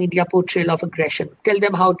out of the media portrayal of aggression. Tell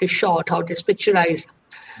them how it is shot, how it is picturized.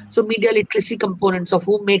 So media literacy components of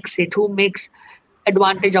who makes it, who makes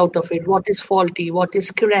advantage out of it, what is faulty, what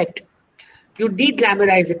is correct. You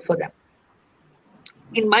de-glamorize it for them.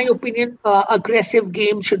 In my opinion, aggressive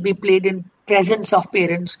games should be played in presence of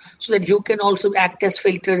parents so that you can also act as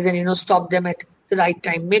filters and stop them at the right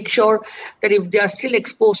time. Make sure that if they are still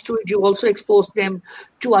exposed to it, you also expose them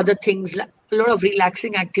to other things, a lot of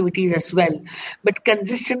relaxing activities as well. But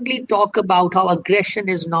consistently talk about how aggression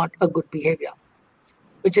is not a good behavior,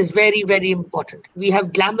 which is very, very important. We have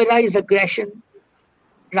glamorized aggression,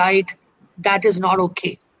 right? That is not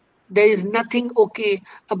okay. There is nothing okay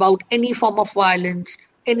about any form of violence,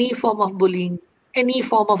 any form of bullying, any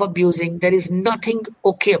form of abusing. There is nothing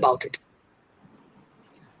okay about it.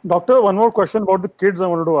 Doctor, one more question about the kids I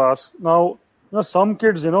wanted to ask. Now, some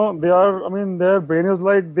kids, their brain is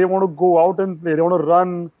like they want to go out and play. They want to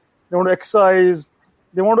run. They want to exercise.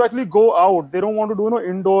 They want to actually go out. They don't want to do,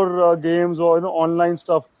 indoor games or, online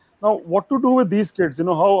stuff. Now, what to do with these kids?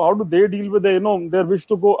 How do they deal with their wish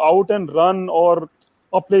to go out and run or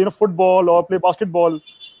play, football or play basketball?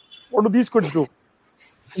 What do these kids do?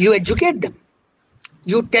 You educate them.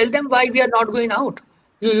 You tell them why we are not going out.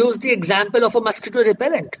 You use the example of a mosquito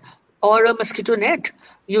repellent or a mosquito net.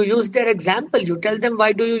 You use their example. You tell them,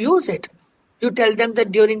 why do you use it? You tell them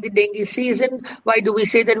that during the dengue season, why do we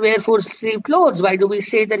say that wear full-sleeve clothes? Why do we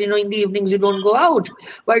say that, in the evenings you don't go out?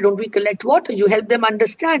 Why don't we collect water? You help them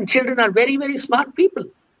understand. Children are very, very smart people.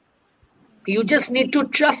 You just need to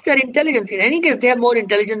trust their intelligence. In any case, they are more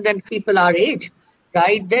intelligent than people our age,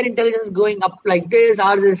 right? Their intelligence is going up like this.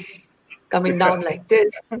 Ours is coming down like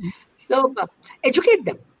this. So educate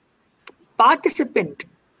them, participant,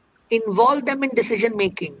 involve them in decision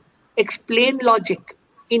making, explain logic,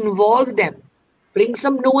 involve them, bring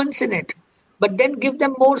some nuance in it, but then give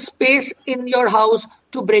them more space in your house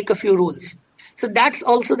to break a few rules. So that's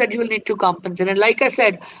also that you will need to compensate. And like I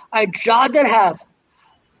said, I'd rather have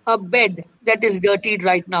a bed that is dirtied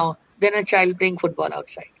right now than a child playing football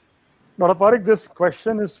outside. Dr. Parikh, this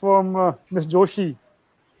question is from Ms. Joshi,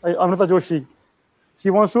 Amrita Joshi. She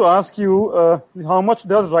wants to ask you, how much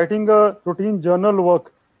does writing a routine journal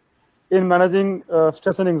work in managing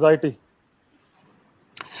stress and anxiety?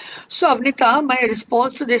 So, Avnita, my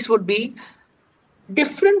response to this would be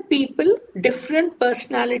different people, different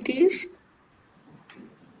personalities,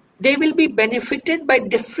 they will be benefited by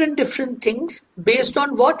different things based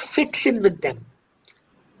on what fits in with them.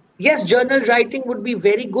 Yes, journal writing would be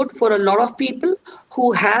very good for a lot of people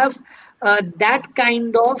who have that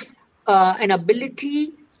kind of an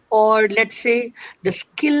ability, or let's say the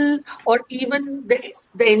skill, or even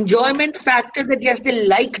the enjoyment factor that yes, they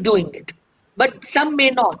like doing it, but some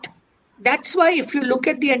may not. That's why if you look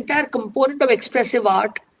at the entire component of expressive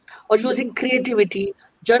art or using creativity,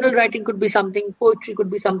 journal writing could be something, poetry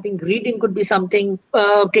could be something, reading could be something,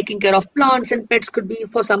 taking care of plants and pets could be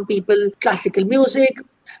for some people, classical music,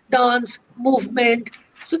 dance, movement.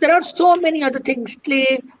 So there are so many other things,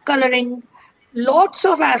 play, coloring. Lots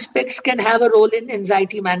of aspects can have a role in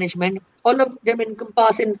anxiety management. All of them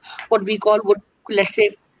encompass in what we call, would let's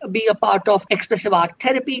say, be a part of expressive art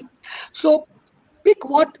therapy. So pick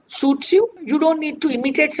what suits you. You don't need to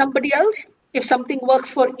imitate somebody else. If something works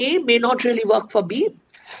for A, may not really work for B.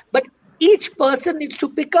 But each person needs to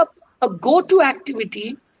pick up a go-to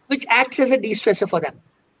activity which acts as a de-stressor for them.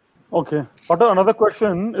 Okay. Another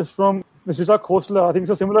question is from Ms. Risa Khosla. I think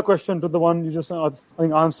it's a similar question to the one you just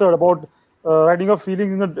answered about writing your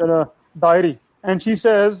feelings in a diary. And she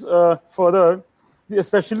says further,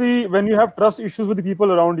 especially when you have trust issues with the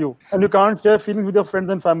people around you and you can't share feelings with your friends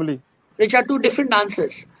and family. Which are two different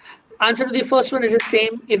answers. Answer to the first one is the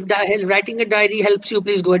same. If writing a diary helps you,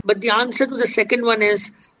 please go ahead. But the answer to the second one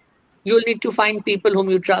is you'll need to find people whom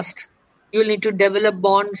you trust. You'll need to develop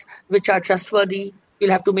bonds which are trustworthy.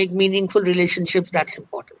 You'll have to make meaningful relationships. That's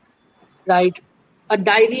important, right? A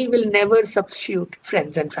diary will never substitute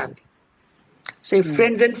friends and family. So if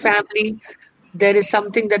friends and family, there is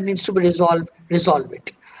something that needs to be resolved, resolve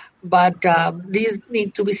it. But these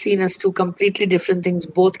need to be seen as two completely different things.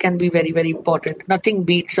 Both can be very, very important. Nothing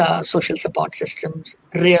beats social support systems,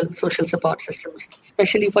 real social support systems,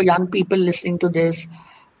 especially for young people listening to this.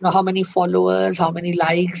 You know, how many followers, how many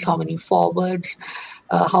likes, how many forwards,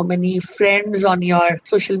 how many friends on your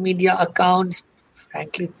social media accounts.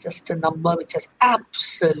 Frankly, it's just a number which has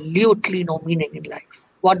absolutely no meaning in life.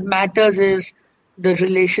 What matters is the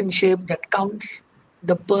relationship that counts,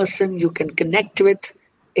 the person you can connect with,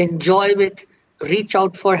 enjoy with, reach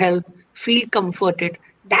out for help, feel comforted.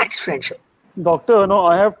 That's friendship. Doctor,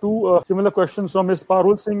 I have two similar questions from Ms.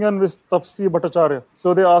 Parul Singh and Ms. Tapsi Bhattacharya.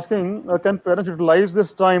 So they're asking, can parents utilize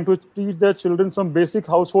this time to teach their children some basic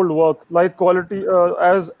household work, like quality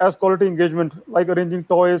as quality engagement, like arranging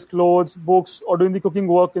toys, clothes, books, or doing the cooking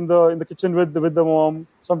work in the kitchen with the mom,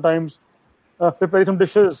 sometimes preparing some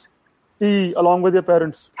dishes, tea along with your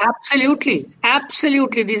parents? Absolutely.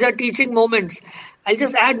 These are teaching moments. I'll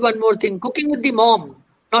just add one more thing. Cooking with the mom,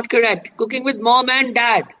 not correct. Cooking with mom and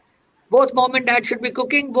dad. Both mom and dad should be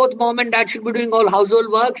cooking. Both mom and dad should be doing all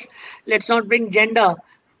household works. Let's not bring gender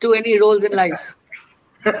to any roles in life.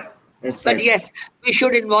 But yes, we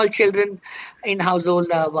should involve children in household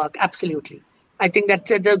work. Absolutely. I think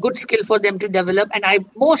that's a good skill for them to develop. And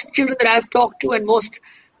most children that I've talked to, and most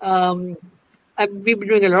we've been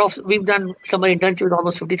doing we've done summer internship with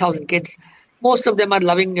almost 50,000 kids. Most of them are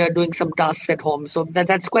loving doing some tasks at home. So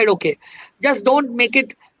that's quite okay. Just don't make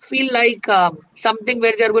it feel like something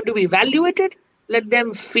where they're going to be evaluated. Let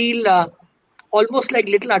them feel almost like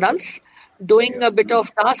little adults doing a bit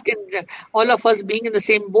of task, and all of us being in the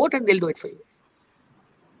same boat, and they'll do it for you.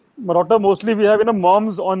 But Doctor, mostly we have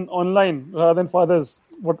moms online rather than fathers.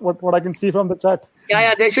 What I can see from the chat.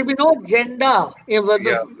 Yeah. There should be no gender.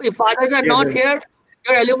 If fathers are not here,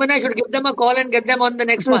 your alumni should give them a call and get them on the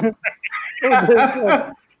next one.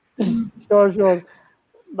 Sure.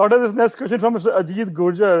 Doctor, this next question from Mr. Ajit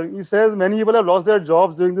Gurjar. He says many people have lost their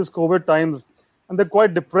jobs during this COVID times, and they're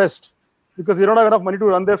quite depressed because they don't have enough money to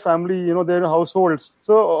run their family, their households.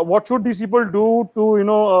 So, what should these people do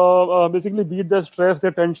to, basically beat their stress,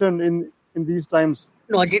 their tension in these times?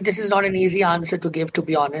 No, Ajit, this is not an easy answer to give, to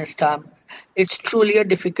be honest. It's truly a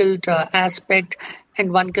difficult aspect,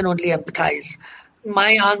 and one can only empathize.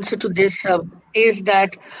 My answer to this is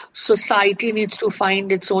that society needs to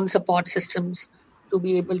find its own support systems to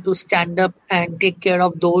be able to stand up and take care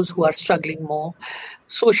of those who are struggling more.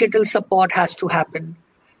 Societal support has to happen.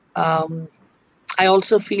 I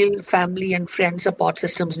also feel family and friend support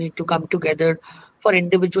systems need to come together for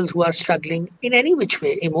individuals who are struggling in any which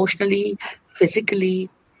way, emotionally, physically,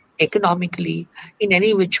 economically, in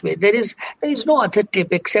any which way. There is no other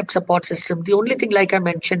tip except support system. The only thing, like I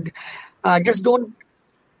mentioned, just don't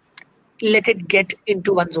let it get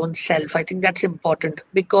into one's own self. I think that's important,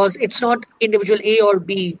 because it's not individual A or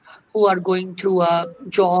B who are going through a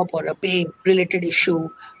job or a pay related issue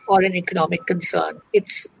or an economic concern.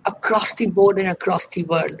 It's across the board and across the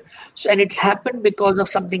world. So, and it's happened because of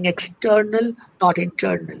something external, not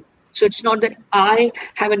internal. So it's not that I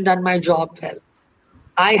haven't done my job well,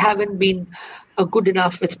 I haven't been good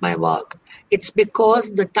enough with my work. It's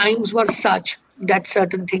because the times were such that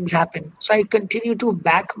certain things happen. So I continue to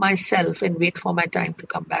back myself and wait for my time to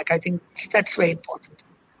come back. I think that's very important.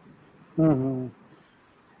 Mm-hmm.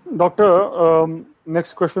 Doctor,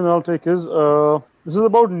 next question I'll take is, this is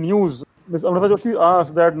about news. Ms. Amrita Joshi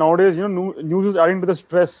asked that nowadays, news is adding to the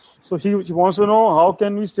stress. So she wants to know, how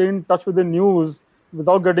can we stay in touch with the news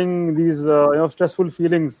without getting these stressful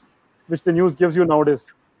feelings which the news gives you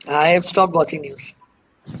nowadays? I have stopped watching news.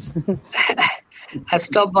 I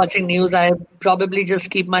stopped watching news. I probably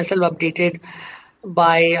just keep myself updated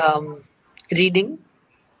by reading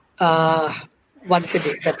once a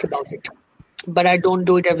day. That's about it. But I don't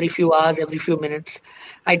do it every few hours, every few minutes.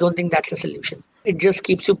 I don't think that's a solution. It just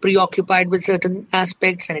keeps you preoccupied with certain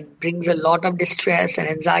aspects, and it brings a lot of distress and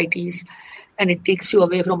anxieties, and it takes you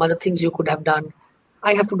away from other things you could have done.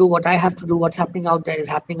 I have to do what I have to do. What's happening out there is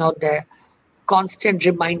happening out there. Constant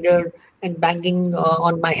reminder and banging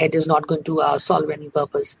on my head is not going to solve any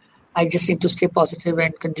purpose. I just need to stay positive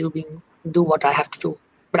and continue do what I have to do.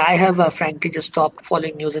 But I have frankly just stopped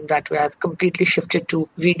following news in that way. I've completely shifted to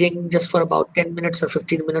reading just for about 10 minutes or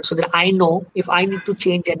 15 minutes, so that I know if I need to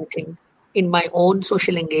change anything in my own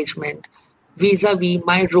social engagement vis-a-vis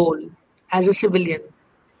my role as a civilian,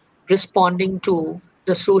 responding to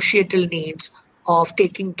the societal needs of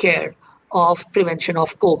taking care of prevention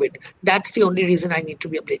of COVID. That's the only reason I need to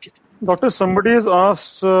be updated. Doctor, somebody has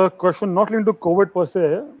asked a question not linked to COVID per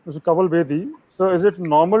se, Mr. Kaval Bedi. So is it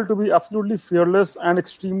normal to be absolutely fearless and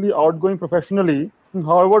extremely outgoing professionally,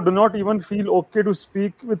 however, do not even feel okay to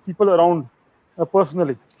speak with people around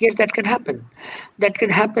personally? Yes, that can happen. That can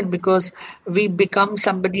happen because we become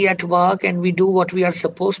somebody at work and we do what we are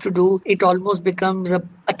supposed to do. It almost becomes a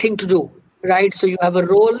thing to do. Right? So you have a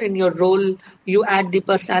role. In your role, you add the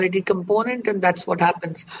personality component, and that's what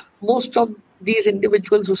happens. Most of these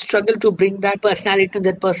individuals who struggle to bring that personality to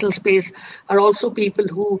their personal space are also people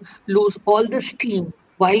who lose all the steam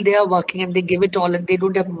while they are working, and they give it all and they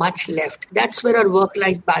don't have much left. That's where our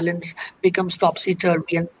work-life balance becomes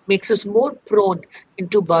topsy-turvy and makes us more prone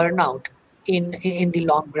into burnout in the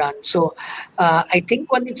long run. So I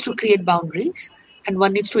think one needs to create boundaries. And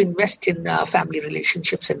one needs to invest in family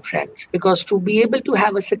relationships and friends, because to be able to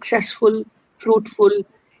have a successful, fruitful,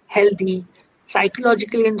 healthy,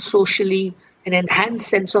 psychologically and socially, an enhanced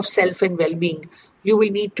sense of self and well-being, you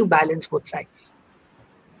will need to balance both sides.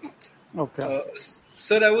 Okay.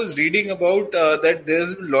 Sir, I was reading about that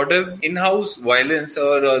there's a lot of in-house violence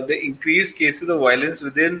or the increased cases of violence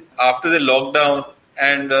after the lockdown,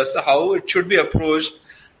 and so how it should be approached,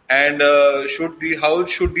 and how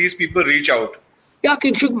should these people reach out? Yeah,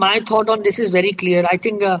 Kingshuk, my thought on this is very clear. I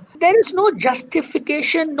think there is no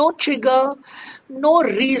justification, no trigger, no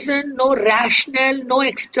reason, no rationale, no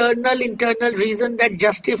external, internal reason that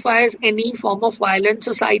justifies any form of violence.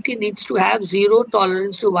 Society needs to have zero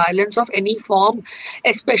tolerance to violence of any form,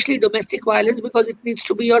 especially domestic violence, because it needs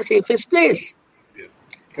to be your safest place. Yeah.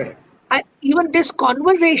 Correct. Even this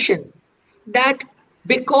conversation that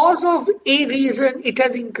because of a reason it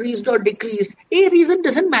has increased or decreased, a reason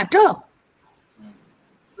doesn't matter.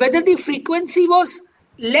 Whether the frequency was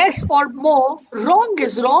less or more, wrong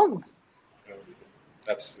is wrong.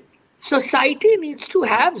 Absolutely. Society needs to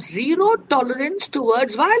have zero tolerance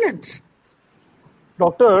towards violence.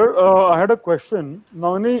 Doctor, I had a question.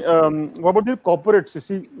 Now, what about the corporates? You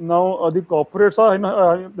see, now the corporates are,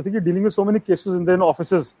 I think, dealing with so many cases in their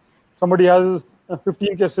offices. Somebody has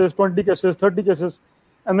 15 cases, 20 cases, 30 cases,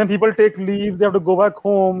 and then people take leave. They have to go back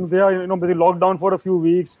home. They are, busy locked down for a few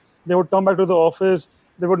weeks. They would come back to the office.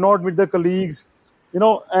 They would not meet their colleagues,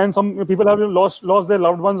 and some people have lost their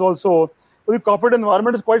loved ones also. So the corporate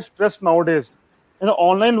environment is quite stressed nowadays.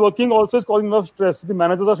 Online working also is causing a lot of stress. The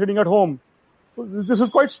managers are sitting at home. So this is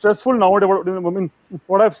quite stressful nowadays. I mean,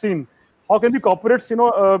 what I've seen. How can the corporates,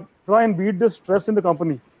 try and beat this stress in the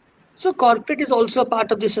company? So corporate is also a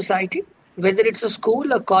part of the society. Whether it's a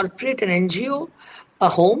school, a corporate, an NGO, a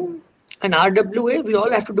home, an RWA, we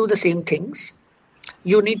all have to do the same things.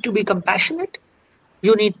 You need to be compassionate.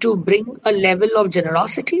 You need to bring a level of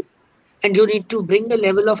generosity. And you need to bring a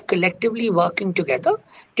level of collectively working together,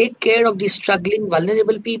 take care of these struggling,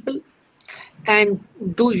 vulnerable people, and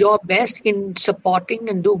do your best in supporting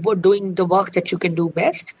and doing the work that you can do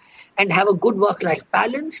best, and have a good work-life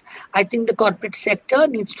balance. I think the corporate sector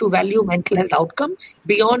needs to value mental health outcomes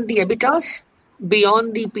beyond the EBITDAs,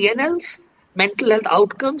 beyond the P&Ls. Mental health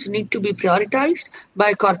outcomes need to be prioritized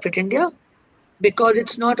by corporate India, because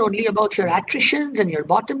it's not only about your attritions and your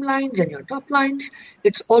bottom lines and your top lines.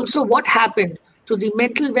 It's also what happened to the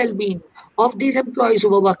mental well-being of these employees who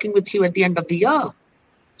were working with you at the end of the year.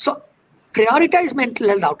 So prioritize mental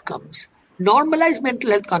health outcomes, normalize mental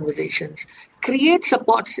health conversations, create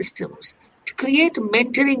support systems, create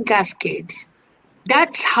mentoring cascades.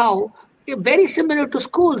 That's how, very similar to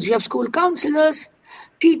schools, you have school counselors,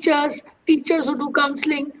 teachers who do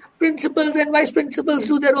counseling, principals and vice principals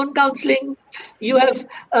do their own counseling. You have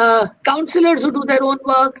counselors who do their own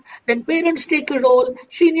work. Then parents take a role.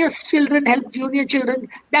 Senior children help junior children.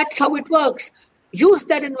 That's how it works. Use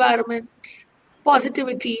that environment,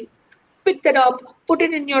 positivity, pick that up, put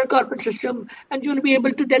it in your corporate system, and you'll be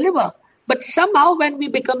able to deliver. But somehow when we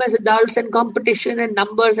become as adults and competition and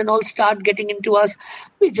numbers and all start getting into us,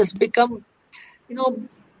 we just become,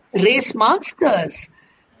 race masters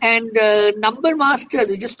and number masters.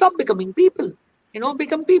 We just stop becoming people,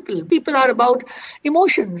 become people. People are about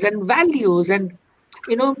emotions and values and,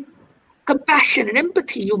 compassion and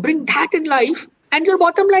empathy. You bring that in life and your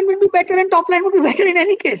bottom line will be better and top line will be better in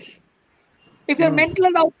any case. If your mental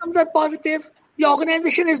health outcomes are positive, the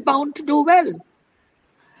organization is bound to do well.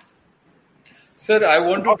 Sir, I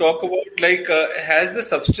want to talk about has the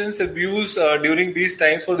substance abuse during these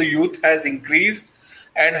times for the youth has increased,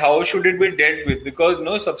 and how should it be dealt with?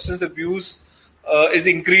 Because substance abuse is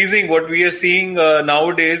increasing. What we are seeing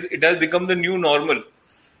nowadays, it has become the new normal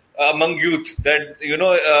among youth. That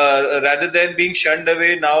rather than being shunned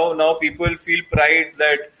away, now people feel pride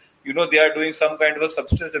that they are doing some kind of a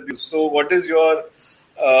substance abuse. So, what is your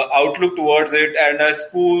outlook towards it, and as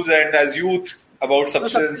schools and as youth about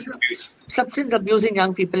substance abuse? Substance abuse in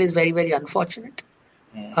young people is very, very unfortunate.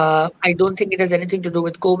 I don't think it has anything to do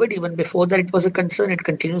with COVID. Even before that, it was a concern. It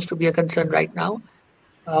continues to be a concern right now.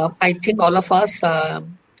 I think all of us,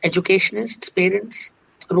 educationists, parents,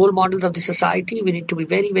 role models of the society, we need to be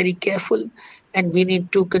very, very careful, and we need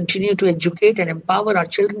to continue to educate and empower our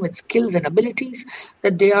children with skills and abilities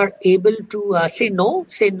that they are able to say no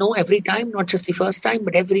every time, not just the first time,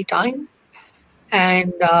 but every time.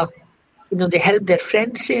 And, they help their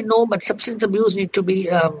friends say no, but substance abuse need to be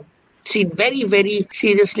seen very, very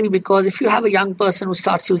seriously, because if you have a young person who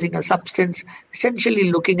starts using a substance, essentially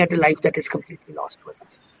looking at a life that is completely lost to a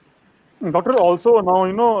substance. Doctor, also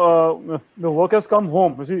now, the work has come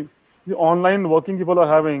home. You see, the online working people are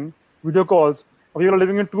having video calls. People are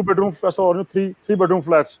living in 2-bedroom flats or 3-bedroom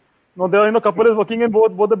flats. Now, there are, couple is working in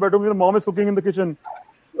both the bedrooms. Mom is cooking in the kitchen.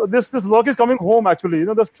 This work is coming home, actually.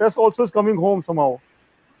 The stress also is coming home somehow.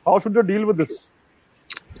 How should they deal with this?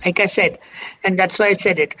 Like I said, and that's why I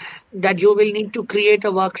said it, that you will need to create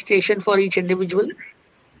a workstation for each individual.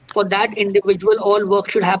 For that individual, all work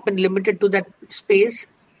should happen limited to that space,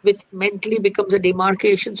 which mentally becomes a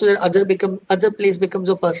demarcation, so that other place becomes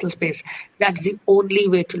a personal space. That's the only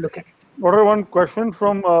way to look at it. Doctor, one question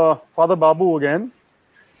from Father Babu again.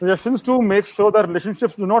 Suggestions to make sure that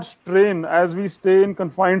relationships do not strain as we stay in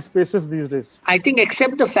confined spaces these days. I think,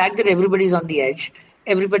 except the fact that everybody's on the edge,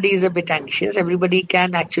 everybody is a bit anxious, everybody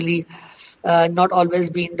can actually not always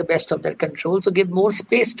be in the best of their control. So give more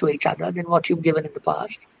space to each other than what you've given in the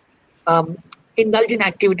past. Indulge in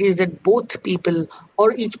activities that both people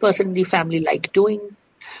or each person in the family like doing.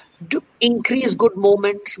 Increase good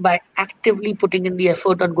moments by actively putting in the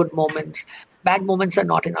effort on good moments. Bad moments are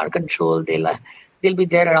not in our control. They'll be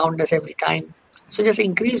there around us every time. So just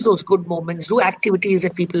increase those good moments. Do activities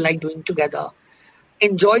that people like doing together.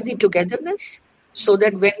 Enjoy the togetherness, so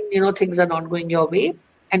that when things are not going your way,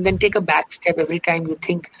 and then take a back step every time you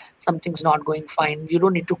think something's not going fine. You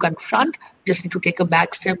don't need to confront, just need to take a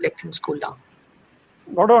back step, let things cool down.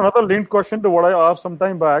 Doctor, another linked question to what I asked some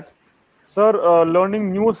time back. Sir,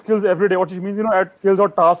 learning new skills every day, what it means, at skills or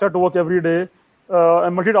tasks at work every day,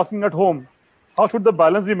 and multitasking at home. How should the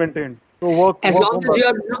balance be maintained? As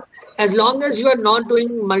long as you are not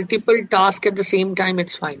doing multiple tasks at the same time,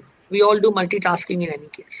 it's fine. We all do multitasking in any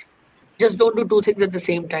case. Just don't do two things at the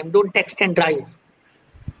same time. Don't text and drive,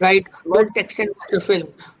 right? Don't text and watch a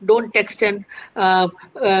film. Don't text and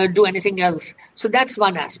do anything else. So that's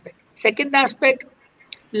one aspect. Second aspect,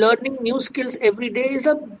 learning new skills every day is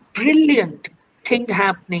a brilliant thing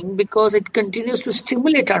happening, because it continues to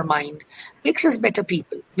stimulate our mind, makes us better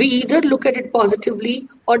people. We either look at it positively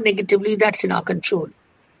or negatively. That's in our control.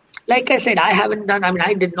 Like I said,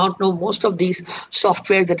 I did not know most of these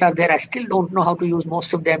softwares that are there. I still don't know how to use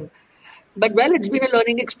most of them. But well, it's been a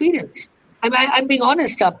learning experience. I'm being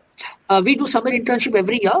honest. We do summer internship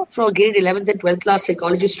every year for grade 11th and 12th class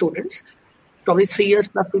psychology students. Probably 3 years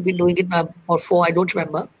plus we've been doing it, or 4, I don't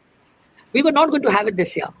remember. We were not going to have it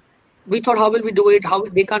this year. We thought, how will we do it? How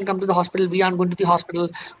they can't come to the hospital. We aren't going to the hospital.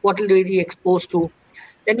 What will they be exposed to?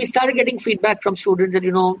 Then we started getting feedback from students that,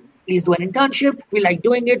 please do an internship. We like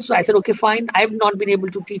doing it. So I said, okay, fine. I have not been able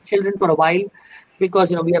to teach children for a while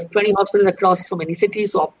because, we have 20 hospitals across so many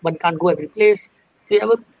cities, so one can't go every place. So we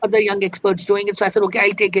have other young experts doing it. So I said, okay,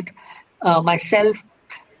 I'll take it myself.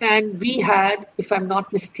 And we had, if I'm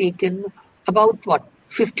not mistaken, about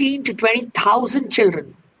 15 to 20,000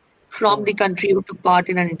 children from the country who took part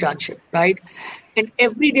in an internship, right? And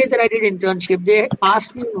every day that I did internship, they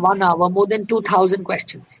asked me in 1 hour more than 2,000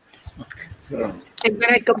 questions. And when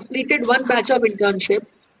I completed one batch of internship,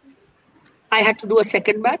 I had to do a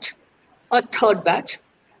second batch, a third batch,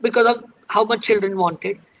 because of how much children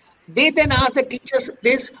wanted. They then asked the teachers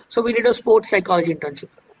this, so we did a sports psychology internship,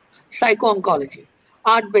 psycho-oncology,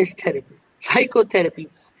 art-based therapy, psychotherapy,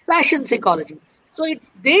 fashion psychology. So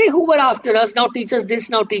it's they who were after us, now teach us this,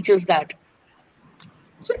 now teach us that.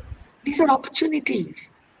 So these are opportunities.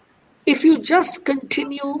 If you just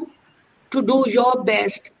continue to do your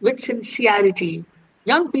best with sincerity,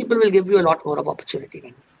 young people will give you a lot more of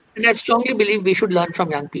opportunity. And I strongly believe we should learn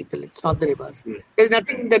from young people. It's not the reverse. There's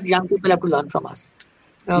nothing that young people have to learn from us.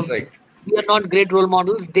 Right. We are not great role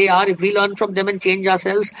models. They are. If we learn from them and change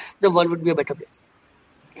ourselves, the world would be a better place.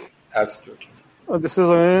 Absolutely. This is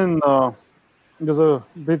there's a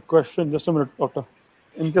big question. Just a minute, doctor.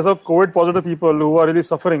 In case of COVID positive people who are really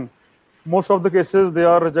suffering, most of the cases they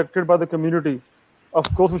are rejected by the community.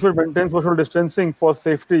 Of course, we should maintain social distancing for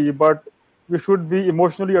safety, but we should be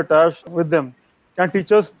emotionally attached with them. Can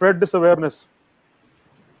teachers spread this awareness?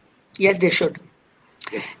 Yes, they should.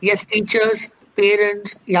 Yes, teachers,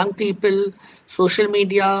 parents, young people, social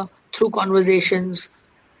media, through conversations,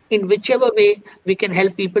 in whichever way we can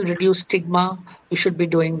help people reduce stigma, we should be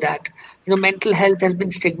doing that. Mental health has been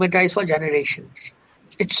stigmatized for generations.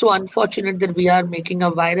 It's so unfortunate that we are making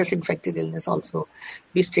a virus-infected illness also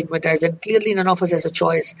be stigmatized. And clearly none of us has a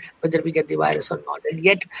choice whether we get the virus or not. And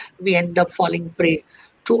yet we end up falling prey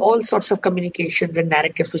to all sorts of communications and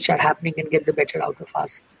narratives which are happening and get the better out of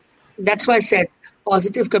us. That's why I said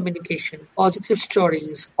positive communication, positive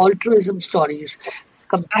stories, altruism stories,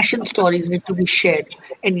 compassion stories need to be shared.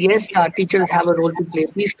 And yes, our teachers have a role to play.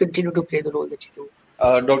 Please continue to play the role that you do.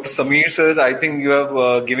 Dr. Sameer sir, I think you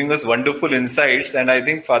have given us wonderful insights, and I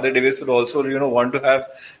think Father Davis would also, want to have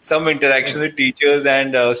some interaction with teachers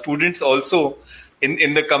and students also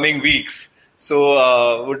in the coming weeks.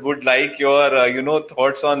 So, would like your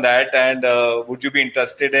thoughts on that, and would you be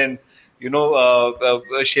interested in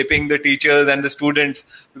shaping the teachers and the students,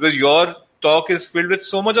 because your talk is filled with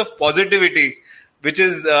so much of positivity, which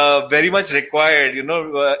is very much required,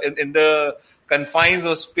 in the confines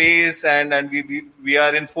of space, and we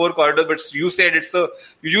are in 4 corridors. But you said you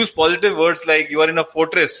use positive words like you are in a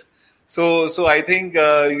fortress. So I think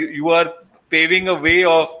you are paving a way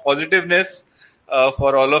of positiveness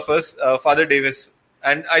for all of us, Father Davis.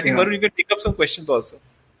 And I think Varun, you can take up some questions also.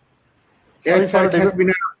 That's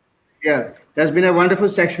been a wonderful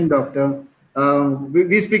section, Doctor.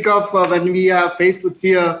 We speak of when we are faced with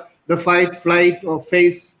fear, the fight, flight, or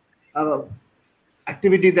face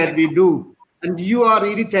activity that we do. And you are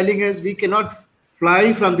really telling us we cannot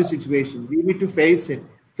fly from the situation. We need to face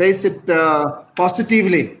it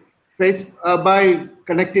positively, face by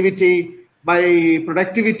connectivity, by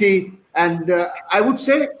productivity, and I would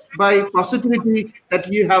say by positivity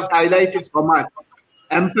that you have highlighted so much.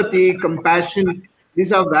 Empathy, compassion,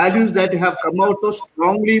 these are values that have come out so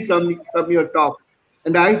strongly from your talk.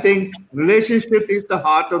 And I think relationship is the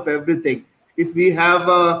heart of everything. If we have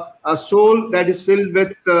a soul that is filled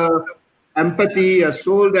with empathy, a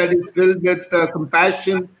soul that is filled with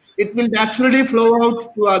compassion, it will naturally flow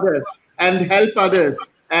out to others and help others.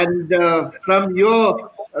 And from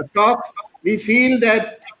your talk, we feel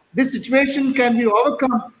that this situation can be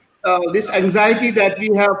overcome, this anxiety that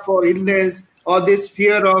we have for illness, or this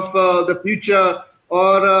fear of the future,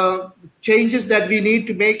 or changes that we need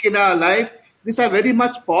to make in our life. These are very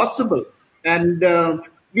much possible. And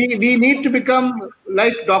we need to become,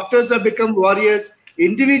 like doctors have become warriors,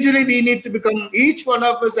 individually we need to become, each one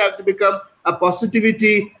of us have to become a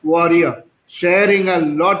positivity warrior, sharing a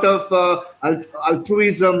lot of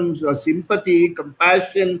altruism, sympathy,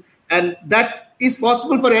 compassion, and that is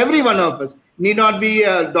possible for every one of us. Need not be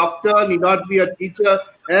a doctor, need not be a teacher.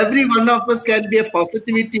 Every one of us can be a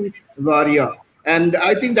positivity warrior. And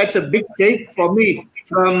I think that's a big take for me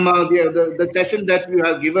from the session that you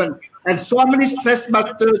have given. And so many stress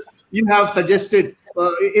busters you have suggested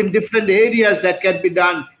in different areas that can be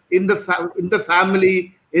done in the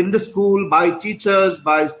family, in the school, by teachers,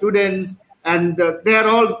 by students. And they are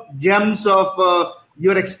all gems of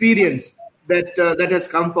your experience that has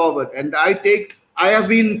come forward. And I have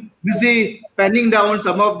been busy penning down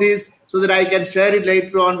some of these so that I can share it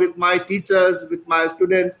later on with my teachers, with my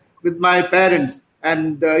students, with my parents.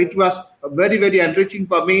 And it was very, very enriching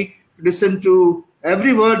for me to listen to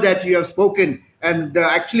every word that you have spoken. And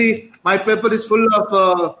actually, my paper is full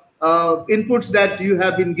of inputs that you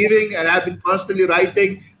have been giving, and I've been constantly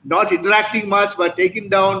writing, not interacting much, but taking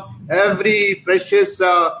down every precious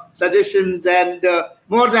suggestions. And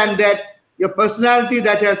more than that, your personality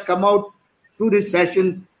that has come out through this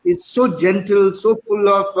session is so gentle, so full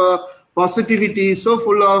of positivity, so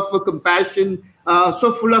full of compassion,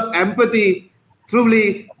 so full of empathy.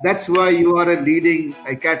 Truly, that's why you are a leading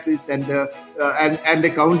psychiatrist and a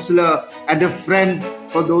counselor and a friend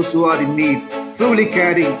for those who are in need. Truly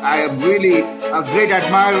caring. I am really a great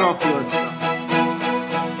admirer of yours.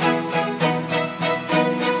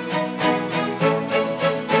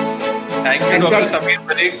 Thank you, Dr. Sameer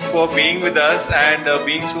Parikh, for being with us and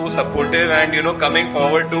being so supportive and coming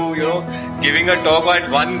forward to giving a talk at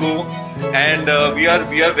one go. And we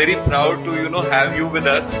are very proud to have you with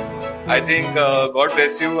us. I think God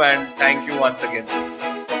bless you and thank you once again.